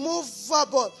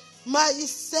immovable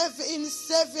in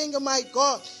serving my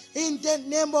God. In the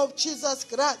name of Jesus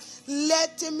Christ,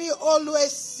 let me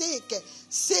always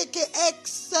seek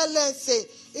excellency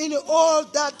in all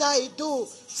that I do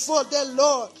for the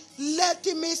Lord. Let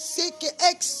me seek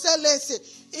excellency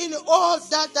in all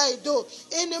that I do,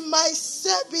 in my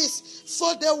service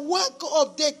for the work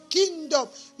of the kingdom.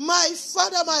 My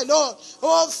Father, my Lord,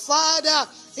 oh Father,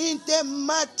 in the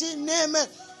mighty name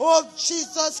of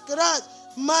Jesus Christ,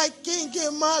 my King,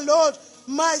 my Lord,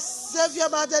 my Savior,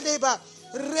 my deliverer.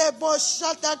 Rebo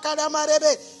shata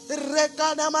kadamarebe,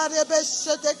 rekadamarebe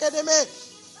shete kademe,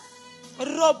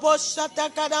 robo shata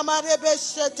kadamarebe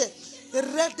shete,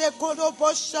 rete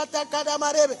kodobo shata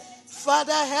kadamarebe.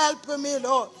 Father, help me,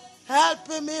 Lord. Help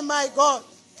me, my God,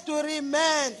 to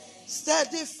remain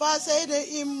steadfast and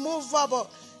immovable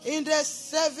in the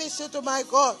service to my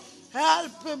God.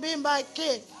 Help me, my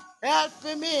King. Help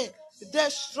me, the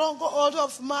stronghold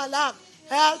of my life.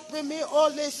 Help me,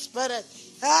 Holy Spirit.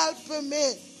 Help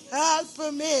me.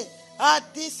 Help me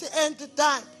at this end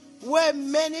time where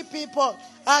many people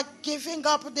are giving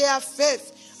up their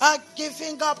faith, are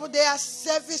giving up their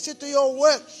service to your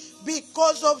work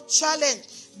because of challenge,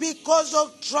 because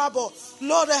of trouble.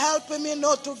 Lord, help me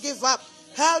not to give up.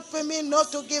 Help me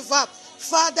not to give up.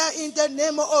 Father, in the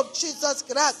name of Jesus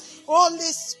Christ, Holy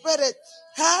Spirit,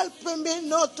 help me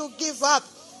not to give up.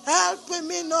 Help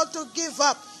me not to give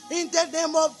up. In the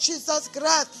name of Jesus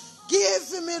Christ,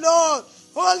 give me, Lord.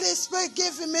 Holy Spirit,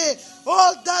 give me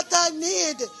all that I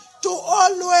need to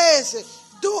always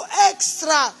do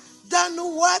extra than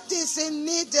what is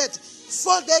needed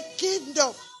for the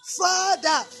kingdom.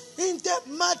 Father, in the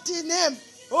mighty name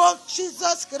of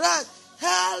Jesus Christ,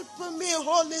 help me,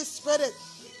 Holy Spirit.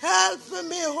 Help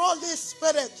me, Holy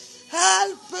Spirit.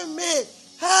 Help me.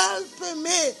 Help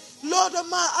me. Lord,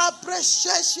 my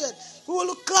appreciation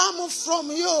will come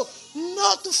from you,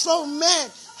 not from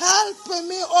men. Help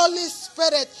me, Holy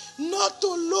Spirit, not to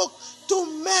look to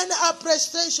men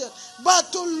appreciation,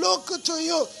 but to look to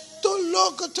you,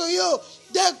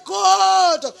 the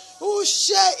God who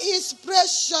shed his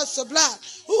precious blood,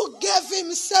 who gave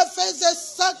himself as a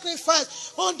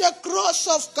sacrifice on the cross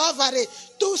of Calvary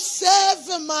to save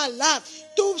my life,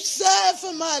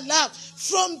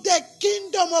 from the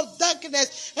kingdom of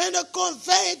darkness and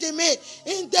conveyed me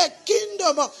in the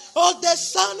kingdom of the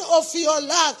Son of your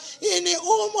love, in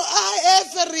whom I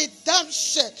have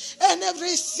redemption and have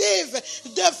received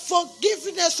the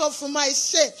forgiveness of my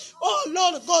sin. Oh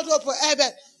Lord God of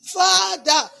heaven,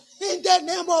 Father, in the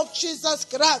name of Jesus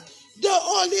Christ, the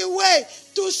only way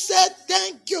to say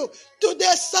thank you to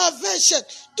the salvation,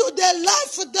 to the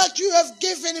life that you have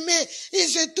given me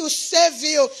is to serve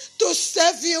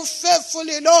you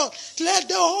faithfully, Lord. Let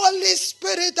the Holy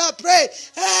Spirit, I pray,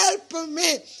 help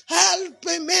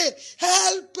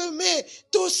me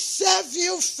to serve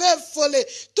you faithfully,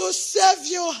 to serve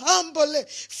you humbly.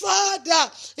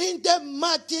 Father, in the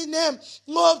mighty name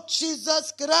of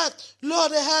Jesus Christ,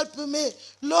 Lord, help me.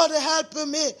 Lord, help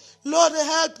me. Lord,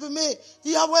 help me.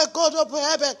 Yahweh, God of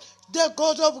heaven, the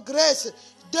God of grace,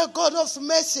 the God of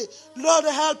mercy. Lord,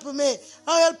 help me.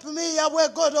 Help me, Yahweh,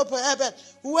 God of heaven,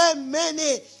 where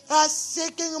many are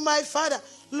seeking my Father.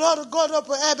 Lord, God of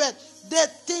heaven, the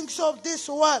things of this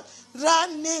world,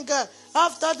 running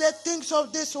after the things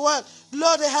of this world.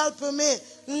 Lord, help me.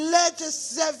 Let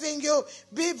serving you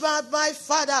be my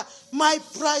Father, my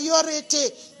priority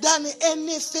than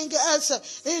anything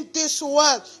else in this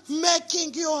world.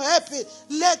 Making you happy,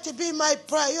 let it be my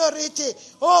priority.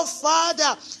 Oh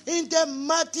Father, in the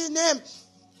mighty name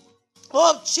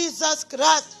of Jesus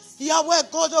Christ, Yahweh,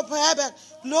 God of heaven,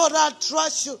 Lord, I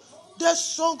trust you. The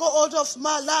stronghold of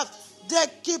my life, the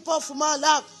keeper of my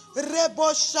life.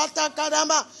 Rebo shata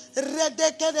karama,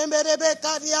 redekene rebe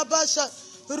kariabasha,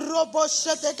 robo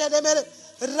shete kedeme,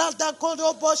 rada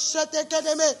kodo boshete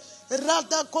kedeme,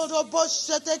 rada kodo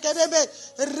boshete kedeme,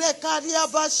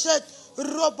 rekariabashet,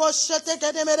 robo shete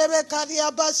kedeme rebe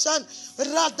kariabasan,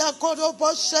 rada kodo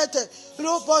boshete,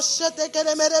 robo shete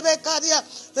kedeme rebe karia,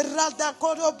 rada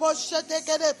kodo boshete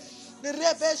kedeme.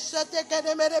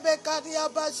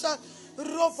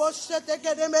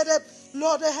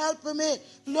 Lord, help me.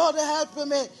 Lord, help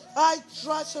me. I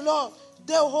trust, Lord,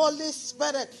 the Holy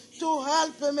Spirit to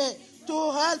help me,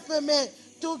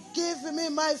 to give me,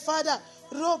 my Father,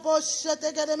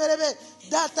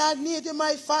 that I need,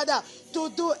 my Father, to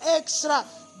do extra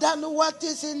than what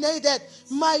is needed,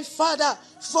 my Father,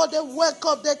 for the work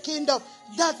of the kingdom,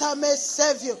 that I may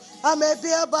serve you. I may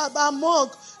be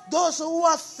among those who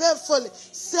are faithfully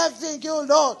serving you,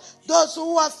 Lord. Those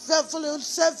who are faithfully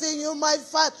serving you, my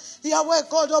Father, Yahweh,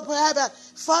 God of heaven.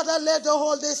 Father, let the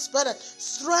Holy Spirit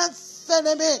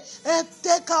strengthen me and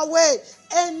take away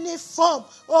any form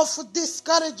of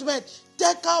discouragement.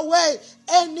 Take away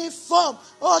any form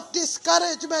of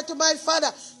discouragement, my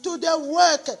Father, to do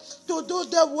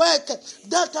the work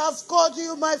that I've called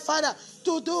you, my Father,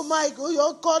 to do you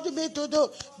have called me to do,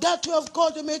 that you have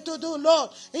called me to do, Lord,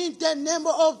 in the name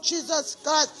of Jesus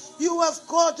Christ. You have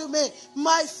called me,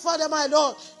 my Father, my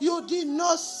Lord. You did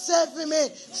not save me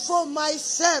for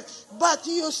myself, but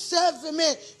you saved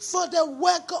me for the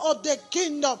work of the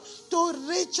kingdom, to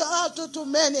reach out to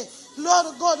many.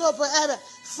 Lord God of heaven,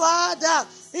 Father,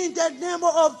 in the name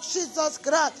of Jesus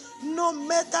Christ, no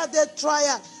matter the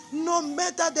trial, no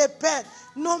matter the pain,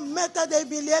 no matter the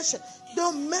humiliation,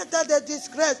 no matter the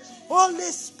disgrace,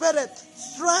 Holy Spirit,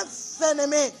 strengthen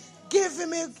me, give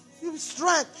me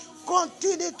strength,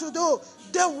 continue to do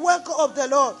the work of the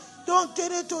Lord,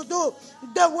 continue to do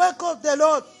the work of the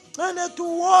Lord, and to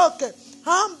walk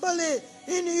humbly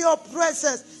in your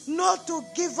presence, not to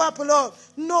give up, Lord,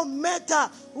 no matter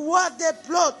what the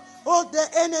plot of the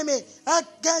enemy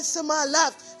against my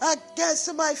life,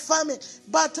 against my family,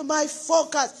 but my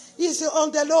focus is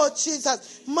on the Lord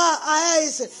Jesus. My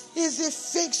eyes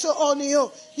is fixed on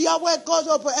you, Yahweh God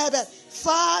of heaven.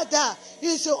 Father,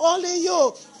 it's only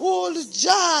you who will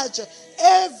judge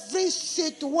every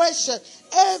situation,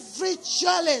 every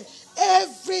challenge,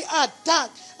 every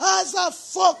attack. As I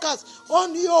focus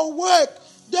on your work,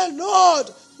 the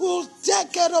Lord will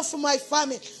take care of my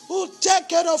family, will take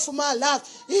care of my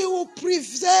life. He will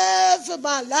preserve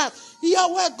my life,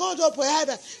 Yahweh God of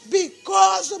heaven,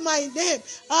 because my name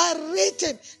are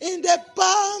written in the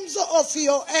palms of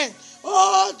your hand.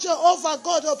 Oh, Jehovah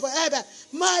God of heaven,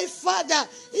 my Father,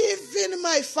 even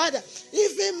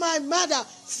my mother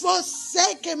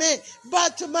forsake me,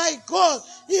 but my God,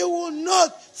 He will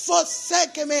not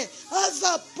forsake me. As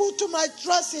I put my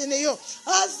trust in you,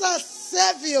 as I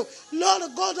serve you,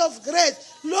 Lord God of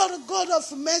grace, Lord God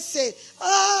of mercy,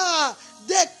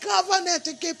 the covenant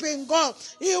keeping God,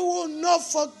 He will not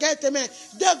forget me.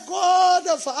 The God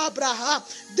of Abraham,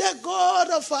 the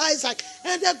God of Isaac,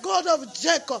 and the God of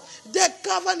Jacob, the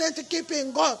covenant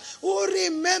keeping God, who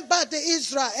remembered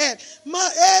Israel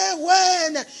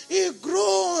when he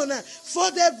groaned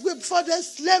for the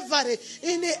slavery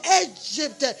in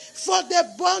Egypt, for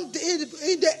the bond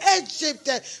in the Egypt.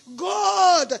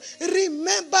 God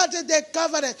remembered the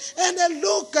covenant, and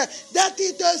look that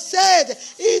it was said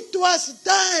it was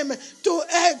time to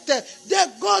act.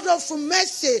 The God of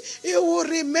mercy, He will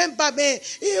remember me.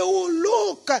 He will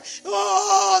look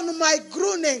on my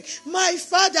groaning, my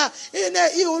Father, and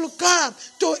He will come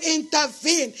to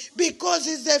intervene, because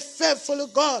He's a faithful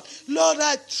God. Lord,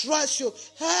 I trust you.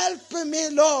 Help me,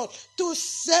 Lord, to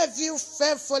serve you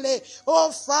faithfully.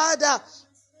 Oh, Father,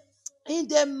 in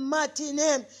the mighty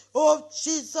name of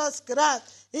Jesus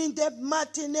Christ, in the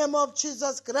mighty name of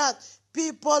Jesus Christ,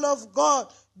 people of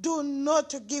God, do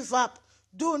not give up.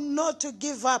 Do not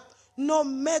give up. No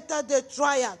matter the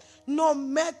trial, no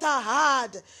matter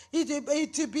hard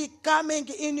it be coming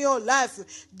in your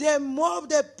life, the more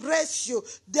they press you,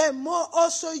 the more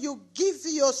also you give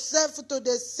yourself to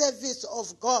the service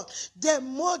of God, the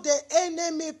more the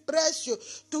enemy press you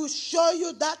to show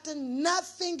you that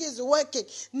nothing is working,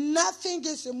 nothing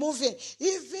is moving,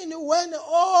 even when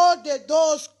all the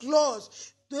doors close.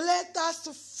 Let us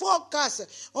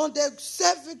focus on the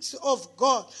service of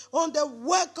God, on the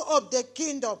work of the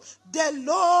kingdom. The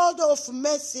Lord of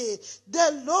mercy,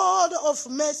 the Lord of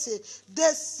mercy,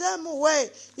 the same way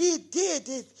He did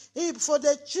it for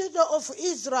the children of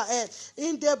Israel.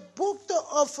 In the book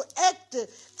of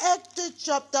Acts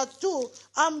chapter 2,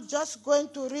 I'm just going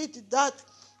to read that,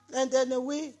 and then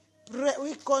we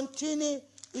continue.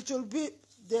 It will be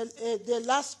the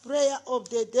last prayer of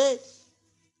the day.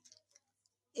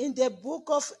 In the book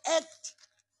of Acts,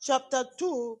 chapter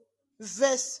 2,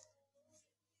 verse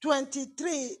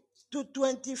 23 to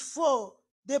 24,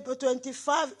 the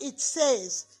 25, it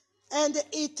says, "And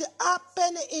it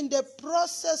happened in the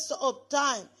process of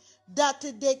time that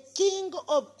the king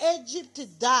of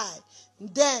Egypt died.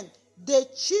 Then the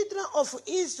children of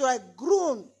Israel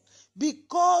groaned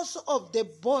because of the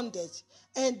bondage,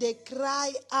 and they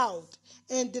cry out,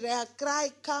 and their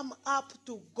cry come up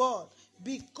to God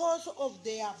because of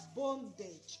their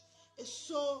bondage.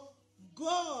 So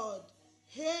God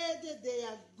heard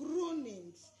their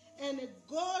groanings, and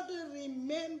God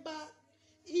remembered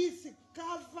His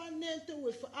covenant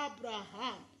with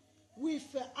Abraham,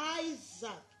 with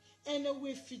Isaac, and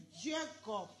with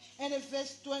Jacob. And in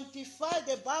verse 25,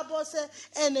 the Bible says,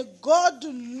 and God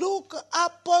looked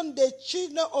upon the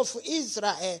children of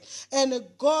Israel, and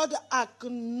God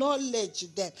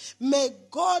acknowledged them. May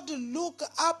God look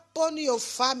upon your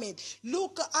family,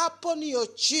 look upon your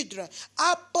children,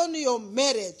 upon your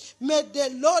marriage. May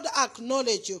the Lord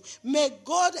acknowledge you. May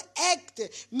God act.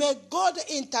 May God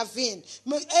intervene.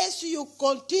 As you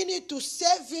continue to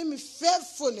serve Him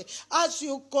faithfully, as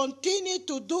you continue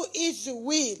to do His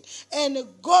will, and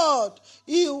God,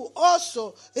 He will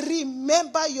also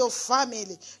remember your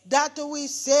family. That we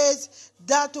says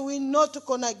that we're not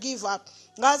gonna give up.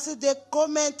 As the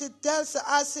comment tells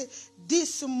us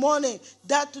this morning,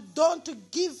 that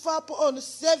don't give up on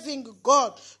serving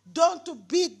God. Don't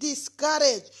be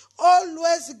discouraged.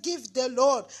 Always give the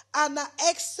Lord an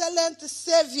excellent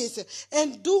service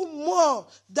and do more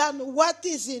than what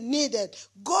is needed.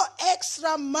 Go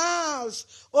extra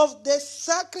miles of the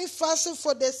sacrifice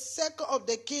for the sake of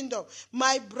the kingdom.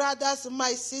 My brothers,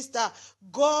 my sister,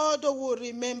 God will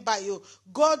remember you.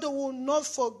 God will not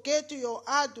forget your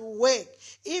hard work.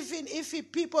 Even if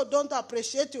people don't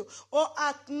appreciate you or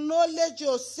acknowledge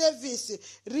your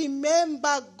service,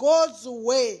 remember God's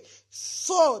way.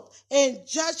 Thought and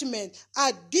judgment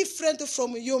are different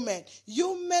from human.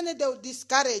 Human, they will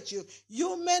discourage you.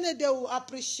 Human, they will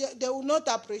not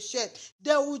appreciate.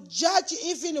 They will judge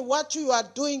even what you are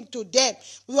doing to them.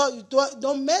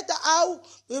 No matter how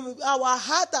our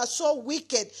hearts are so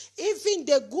wicked, even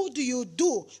the good you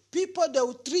do, people, they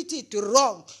will treat it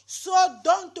wrong. So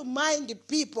don't mind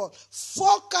people.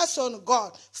 Focus on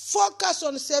God. Focus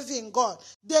on serving God.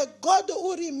 The God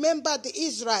who remembered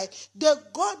Israel, the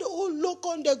God who look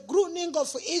on the groaning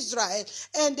of Israel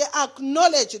and they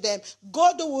acknowledge them,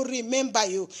 God will remember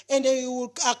you and He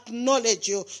will acknowledge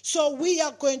you. So we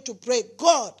are going to pray,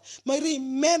 God,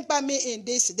 remember me in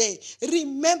this day.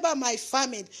 Remember my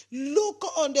family. Look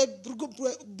on the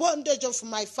bondage of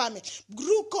my family.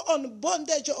 Look on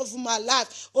bondage of my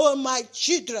life, on my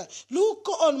children. Look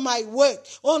on my work,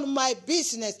 on my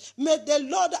business. May the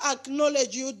Lord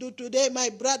acknowledge you today, my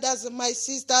brothers and my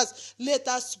sisters. Let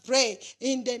us pray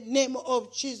in the name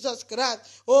of Jesus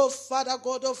Christ. Oh, Father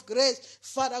God of grace,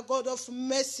 Father God of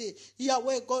mercy,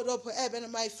 Yahweh God of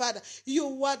heaven, my Father.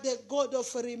 You are the God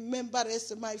of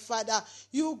remembrance, my Father.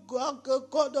 You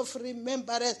God of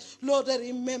remembrance. Lord,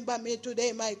 remember me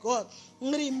today, my God.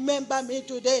 Remember me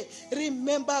today.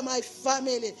 Remember my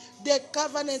family. The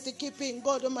covenant keeping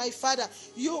God, my Father.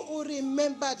 You who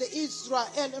remember the Israel,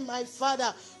 my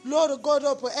Father. Lord God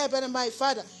of heaven, my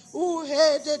Father. Who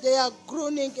heard their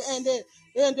groaning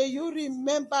and you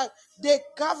remember the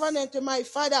covenant, my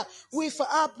Father, with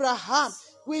Abraham,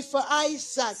 with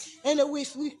Isaac, and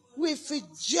with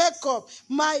Jacob,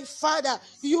 my Father.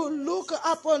 You look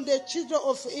upon the children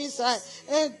of Israel,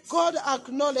 and God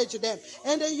acknowledge them.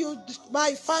 And you,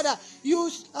 my Father, you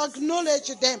acknowledge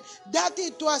them that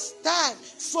it was time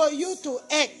for you to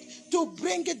act, to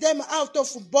bring them out of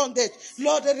bondage.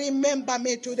 Lord, remember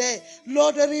me today.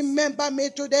 Lord, remember me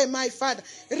today, my Father.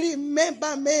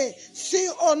 Remember me. See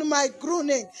on my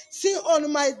groaning. See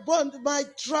on my my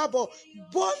trouble.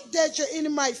 Bondage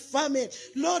in my family.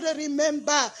 Lord,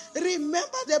 remember.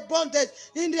 Remember the bondage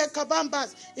in the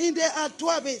Kabambas, in the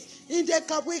Atwabis, in the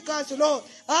Kawikas, Lord.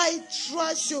 I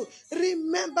trust you.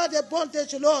 Remember the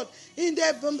bondage, Lord, in the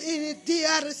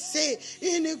DRC,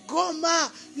 in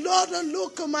Goma. Lord,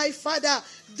 look, my Father,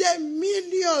 the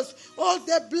millions of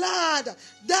the blood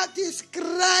that is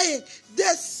crying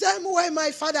the same way,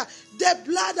 my Father, the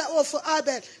blood of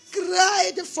Abel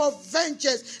cried for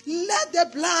vengeance. Let the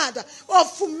blood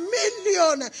of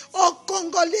millions of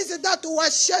Congolese that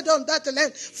was shed on that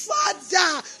land,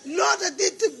 Father, Lord,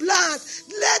 this blood,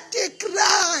 let it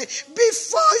cry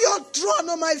before your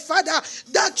throne, my Father,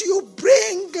 that you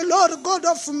bring, Lord God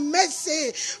of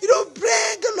mercy, you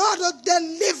bring, Lord, of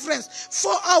deliverance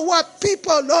for our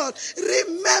people, Lord.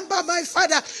 Remember, my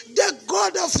Father, the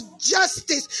God of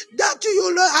justice, that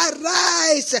you, Lord,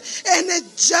 arise and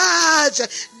judge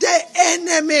the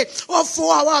enemy of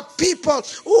our people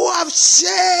who have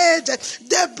shed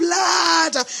the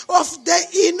blood of the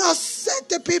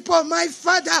innocent people, my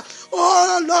Father.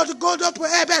 Oh, Lord God of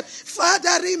heaven,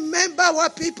 Father, remember our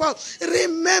people,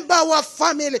 remember our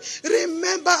family,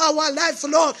 remember our life,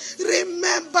 Lord.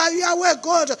 Remember Yahweh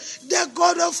God, the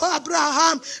God of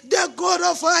Abraham, the God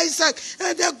of Isaac,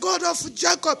 and the God of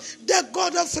Jacob, the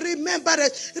God of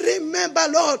remembrance. Remember,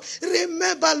 Lord.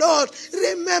 Remember, Lord.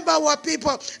 Remember our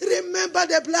people. Remember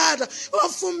the blood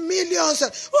of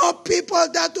millions of people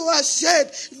that were shed.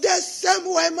 The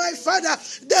same way, my Father,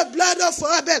 the blood of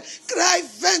Abel cry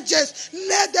vengeance.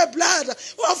 Let the blood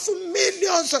of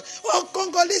millions of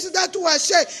Congolese that were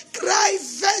shed cry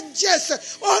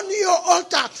vengeance on your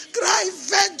altar. Cry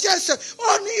vengeance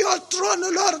on your throne,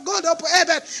 Lord God of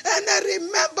heaven. And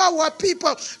remember our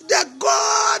people, the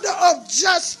God of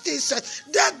justice,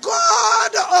 the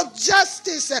God of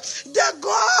justice, the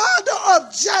God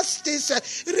of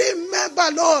justice. Remember,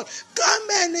 Lord, come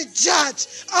and judge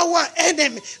our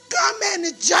enemy. Come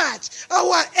and judge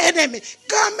our enemy.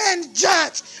 Come and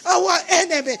judge our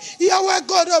enemy. Yahweh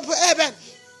God of heaven.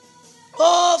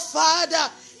 Oh,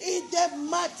 Father, in the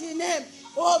mighty name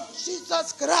of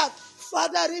Jesus Christ,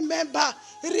 Father, remember,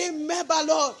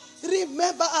 Lord,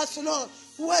 remember us, Lord,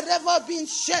 wherever been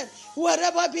shamed,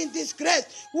 wherever been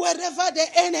disgraced, wherever the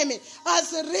enemy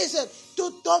has risen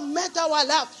to torment our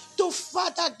life, to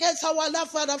fight against our life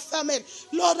for the family.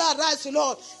 Lord, arise,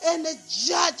 Lord, and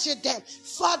judge them.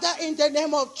 Father, in the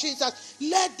name of Jesus,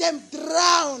 let them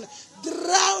drown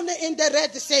in the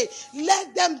Red Sea.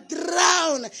 Let them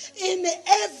drown in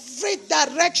every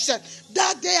direction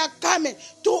that they are coming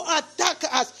to attack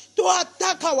us, to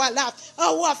attack our life,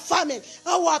 our family,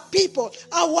 our people,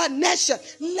 our nation.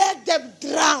 Let them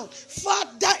drown.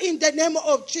 Father, in the name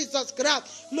of Jesus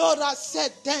Christ, Lord, I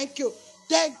said thank you.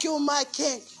 Thank you, my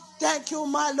King. Thank you,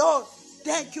 my Lord.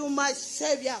 Thank you, my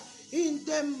Savior. In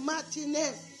the mighty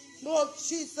name of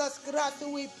Jesus Christ,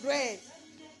 we pray.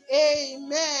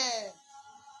 Amen.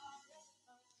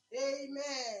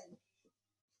 Amen.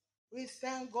 We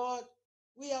thank God.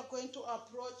 We are going to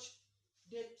approach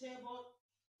the table.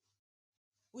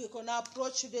 We're going to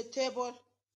approach the table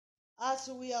as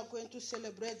we are going to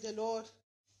celebrate the Lord,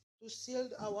 to seal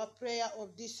our prayer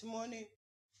of this morning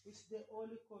with the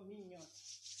Holy Communion.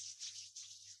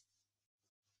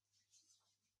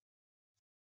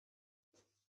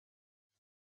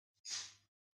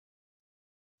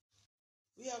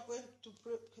 We are going to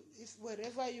pray. If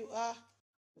wherever you are,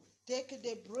 take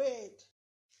the bread,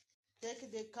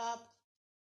 take the cup,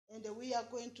 and we are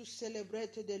going to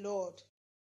celebrate the Lord.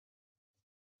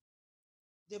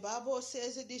 The Bible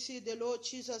says, this is the Lord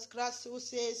Jesus Christ who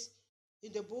says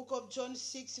in the book of John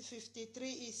 6:53,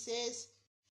 he says,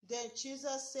 then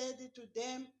Jesus said to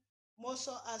them, most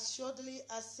assuredly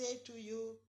I say to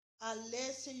you,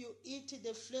 unless you eat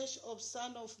the flesh of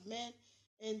Son of Man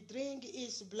and drink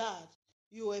his blood,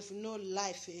 you have no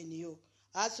life in you.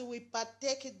 As we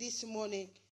partake this morning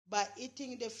by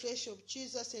eating the flesh of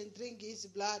Jesus and drink his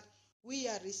blood, we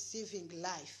are receiving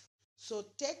life. So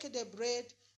take the bread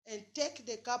and take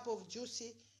the cup of juice,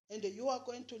 and you are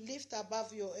going to lift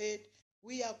above your head.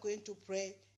 We are going to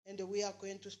pray, and we are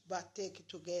going to partake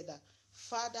together.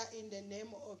 Father, in the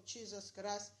name of Jesus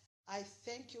Christ, I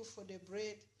thank you for the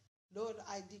bread. Lord,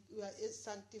 I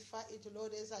sanctify it,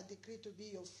 Lord, as I decree to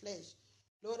be your flesh.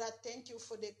 Lord, I thank you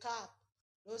for the cup.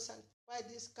 Lord, sanctify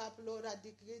this cup, Lord, I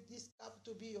decree this cup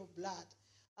to be your blood.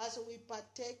 As we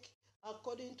partake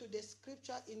according to the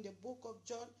scripture in the book of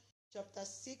John, chapter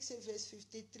 6, verse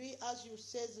 53, as you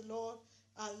says, Lord,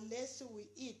 unless we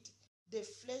eat the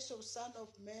flesh of Son of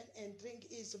Man and drink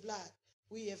his blood,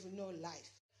 we have no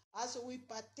life. As we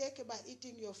partake by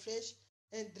eating your flesh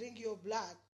and drink your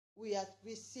blood, we are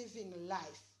receiving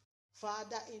life.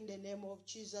 Father, in the name of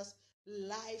Jesus,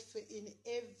 life in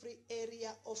every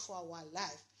area of our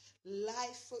life,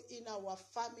 life in our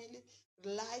family,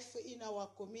 life in our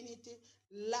community,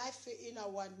 life in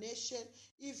our nation,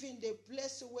 even the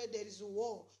place where there is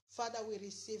war. Father, we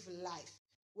receive life.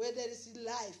 Where there is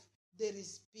life, there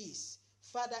is peace.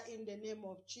 Father, in the name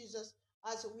of Jesus,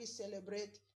 as we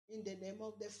celebrate in the name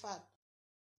of the Father,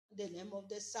 the name of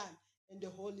the Son, and the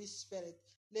Holy Spirit,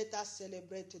 let us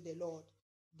celebrate the Lord.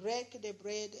 Break the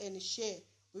bread and share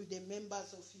with the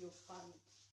members of your family.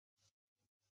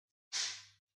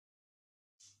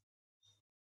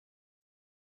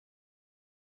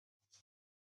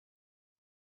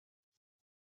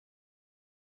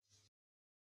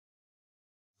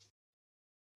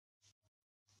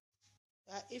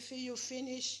 If you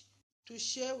finish to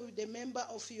share with the member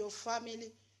of your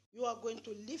family, you are going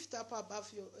to lift up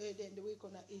above your head and we're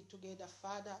going to eat together.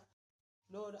 Father,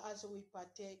 Lord, as we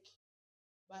partake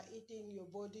by eating your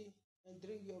body and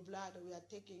drink your blood, we are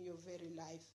taking your very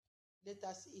life. Let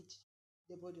us eat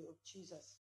the body of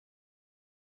Jesus.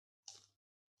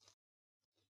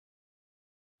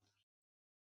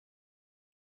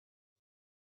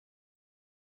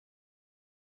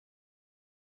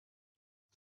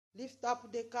 Lift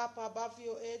up the cup above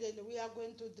your head and we are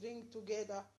going to drink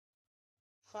together.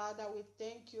 Father, we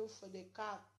thank you for the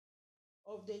cup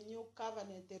of the new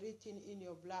covenant written in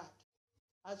your blood.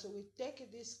 As we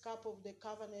take this cup of the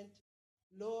covenant,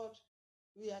 Lord,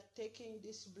 we are taking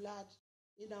this blood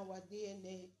in our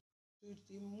DNA to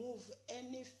remove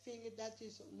anything that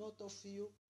is not of you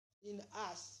in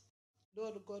us.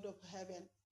 Lord God of heaven,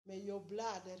 may your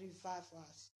blood revive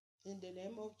us. In the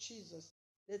name of Jesus,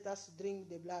 let us drink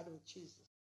the blood of Jesus.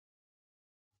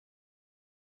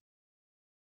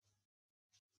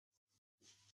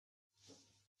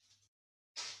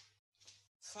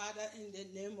 Father, in the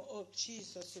name of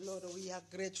Jesus, Lord, we are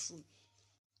grateful.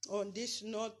 On this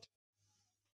note,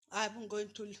 I'm going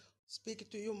to speak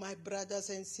to you, my brothers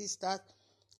and sisters.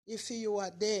 If you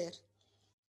are there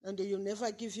and you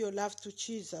never give your life to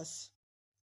Jesus,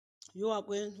 we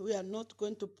are not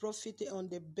going to profit on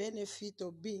the benefit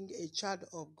of being a child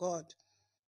of God.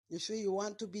 If you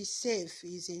want to be safe,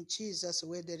 it's in Jesus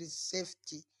where there is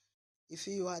safety. If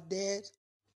you are there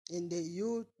and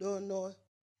you don't know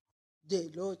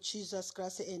the Lord Jesus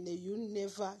Christ and you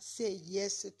never say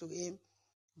yes to him,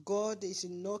 God is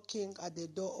knocking at the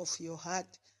door of your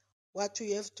heart. What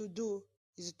you have to do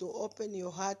is to open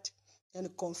your heart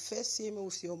and confess him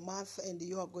with your mouth, and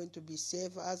you are going to be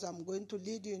saved. As I'm going to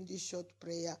lead you in this short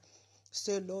prayer,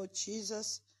 say, Lord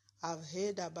Jesus, I've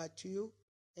heard about you,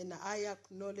 and I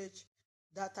acknowledge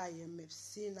that I am a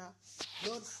sinner.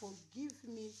 Lord, forgive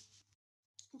me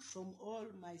from all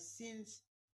my sins.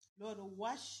 Lord,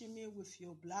 wash me with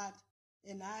your blood,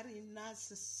 and I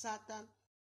renounce Satan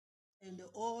and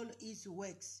all his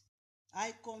works.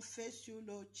 I confess you,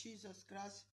 Lord Jesus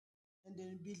Christ, and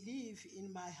then believe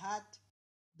in my heart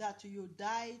that you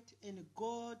died and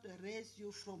God raised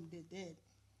you from the dead.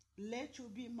 Let you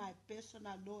be my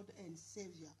personal Lord and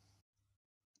Savior,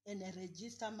 and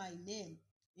register my name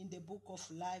in the book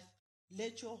of life.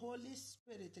 Let your Holy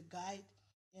Spirit guide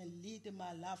and lead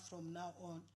my life from now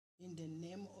on, in the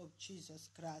name of Jesus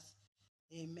Christ.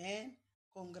 Amen.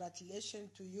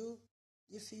 Congratulations to you.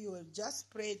 If you will just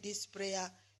pray this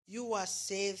prayer, you are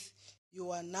saved.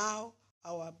 You are now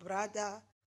our brother,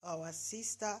 our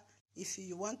sister. If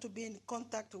you want to be in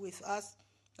contact with us,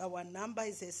 our number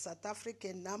is a South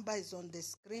African number, is on the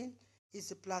screen.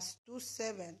 It's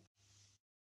 +27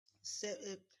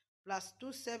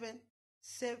 +27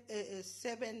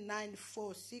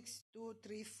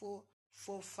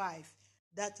 794623445.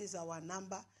 That is our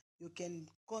number. You can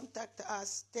contact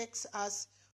us, text us.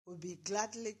 We'll be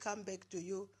gladly come back to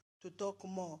you to talk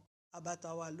more about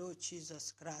our Lord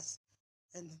Jesus Christ.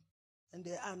 And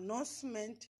the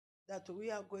announcement that we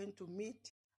are going to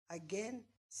meet again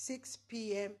 6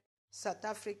 p.m. South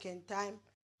African time.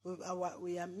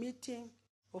 We are meeting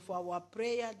of our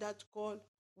prayer that's called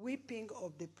Weeping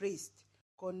of the Priest.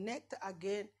 Connect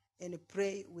again and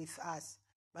pray with us.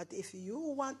 But if you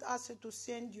want us to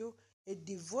send you a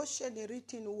devotion, a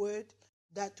written word,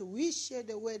 that we share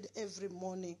the word every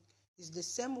morning, is the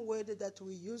same word that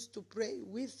we use to pray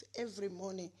with every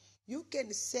morning. You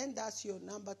can send us your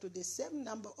number to the same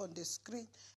number on the screen,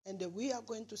 and we are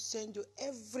going to send you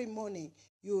every morning.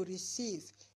 You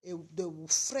receive the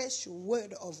fresh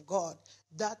word of God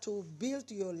that will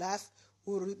build your life,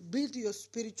 will build your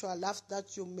spiritual life,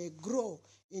 that you may grow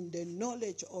in the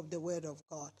knowledge of the word of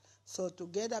God. So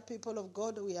together, people of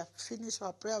God, we have finished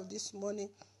our prayer this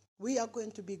morning. We are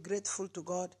going to be grateful to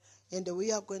God, and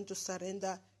we are going to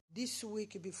surrender this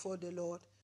week before the Lord.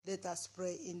 Let us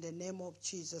pray in the name of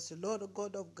Jesus. Lord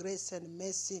God of grace and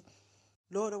mercy,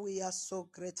 Lord, we are so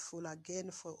grateful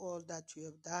again for all that you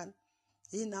have done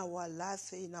in our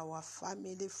life, in our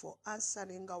family, for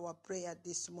answering our prayer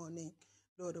this morning.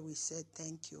 Lord, we say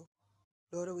thank you.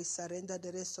 Lord, we surrender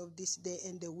the rest of this day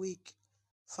and the week.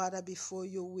 Father, before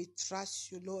you, we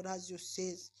trust you, Lord, as you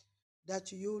says,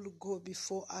 that you will go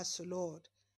before us, Lord,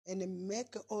 and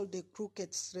make all the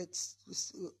crooked streets,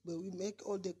 we make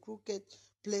all the crooked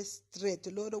place straight.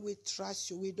 Lord, we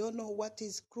trust you. We don't know what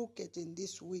is crooked in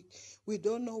this week. We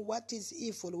don't know what is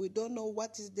evil. We don't know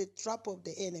what is the trap of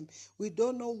the enemy. We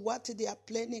don't know what they are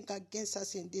planning against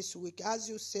us in this week. As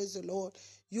you says, Lord,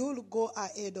 you'll go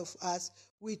ahead of us.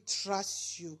 We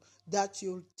trust you that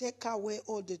you'll take away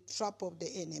all the trap of the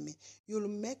enemy. You'll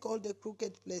make all the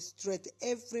crooked place straight.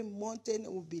 Every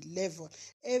mountain will be level.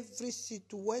 Every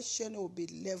situation will be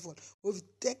level. We've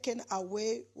taken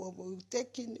away,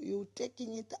 you're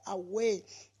taking it away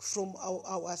from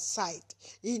our sight.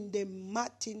 In the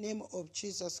mighty name of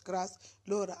Jesus Christ,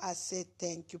 Lord, I say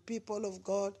thank you. People of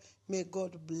God, may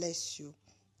God bless you.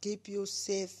 Keep you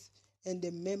safe and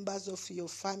the members of your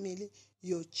family,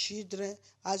 your children,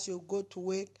 as you go to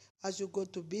work, as you go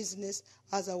to business,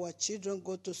 as our children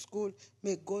go to school.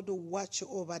 May God watch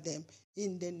over them.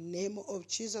 In the name of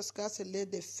Jesus Christ,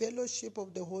 let the fellowship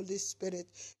of the Holy Spirit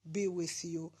be with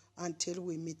you until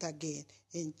we meet again.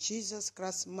 In Jesus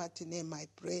Christ's mighty name I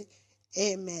pray.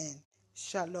 Amen.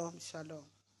 Shalom, shalom.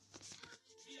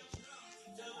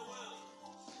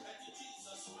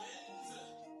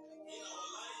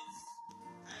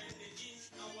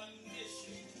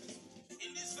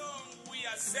 In this song we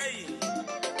are saying,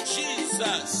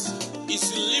 Jesus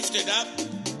is lifted up,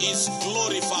 is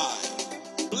glorified.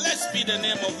 Blessed be the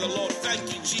name of the Lord.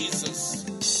 Thank you, Jesus.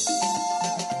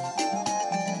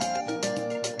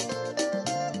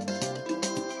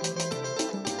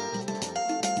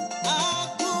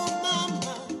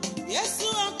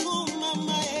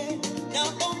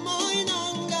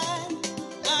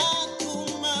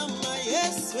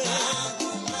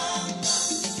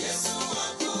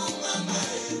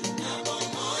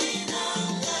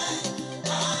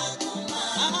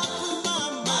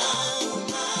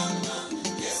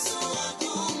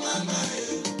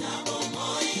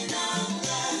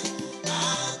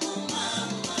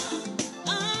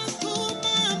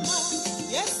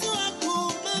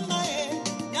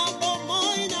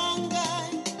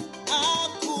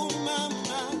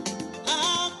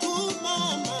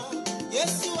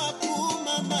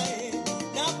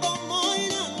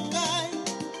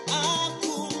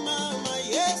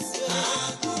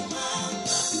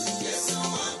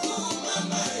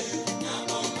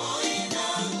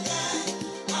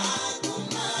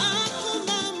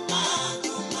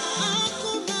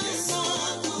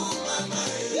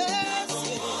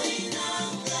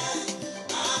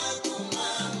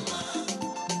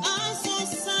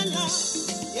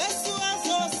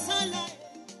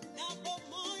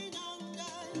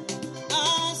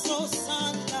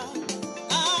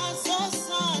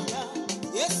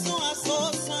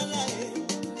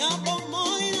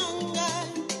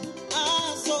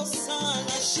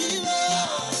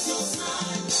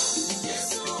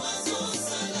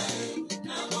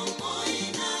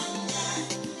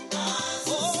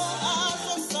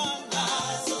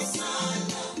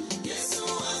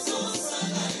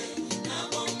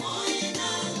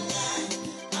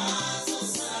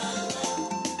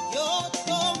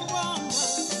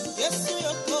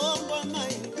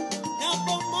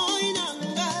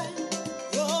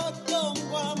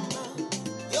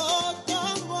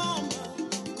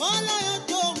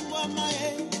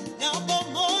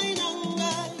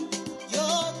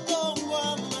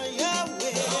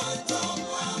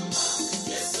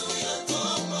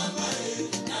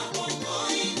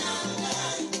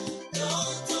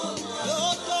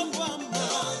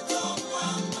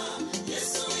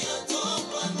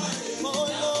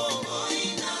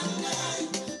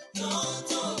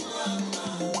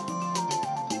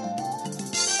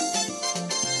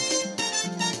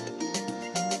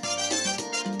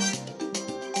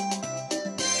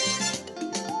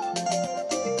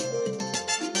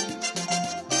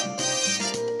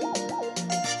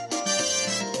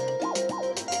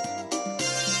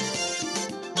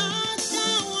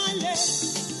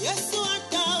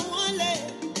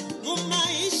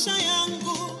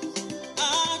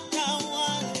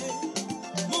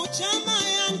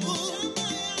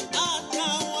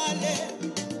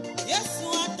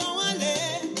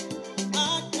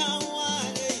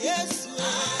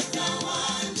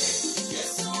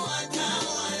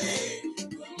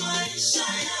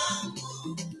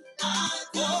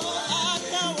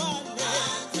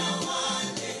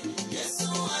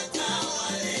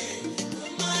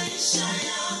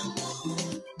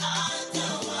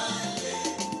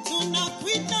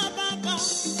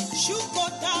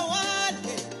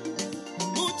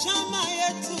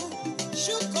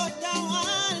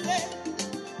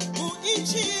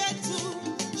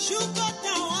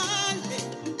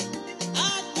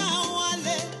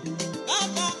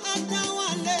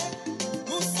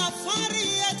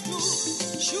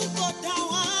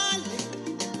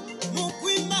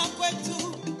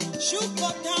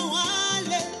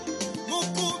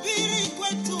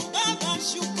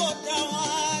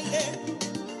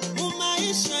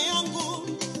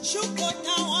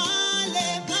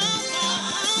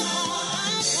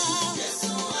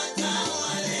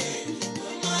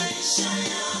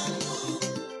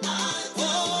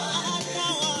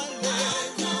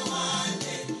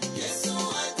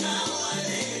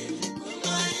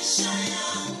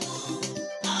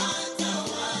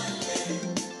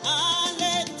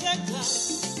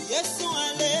 Yes,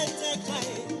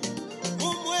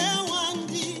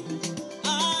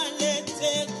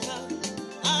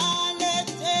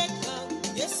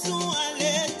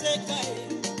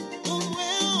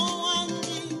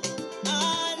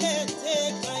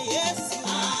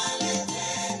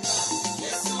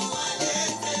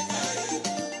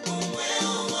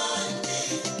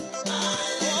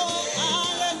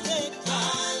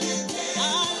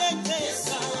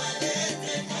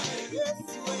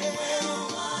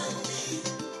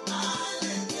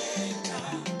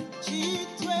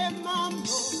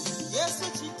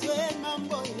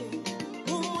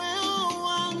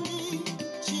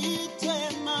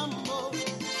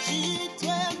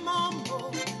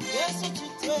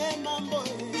 mambo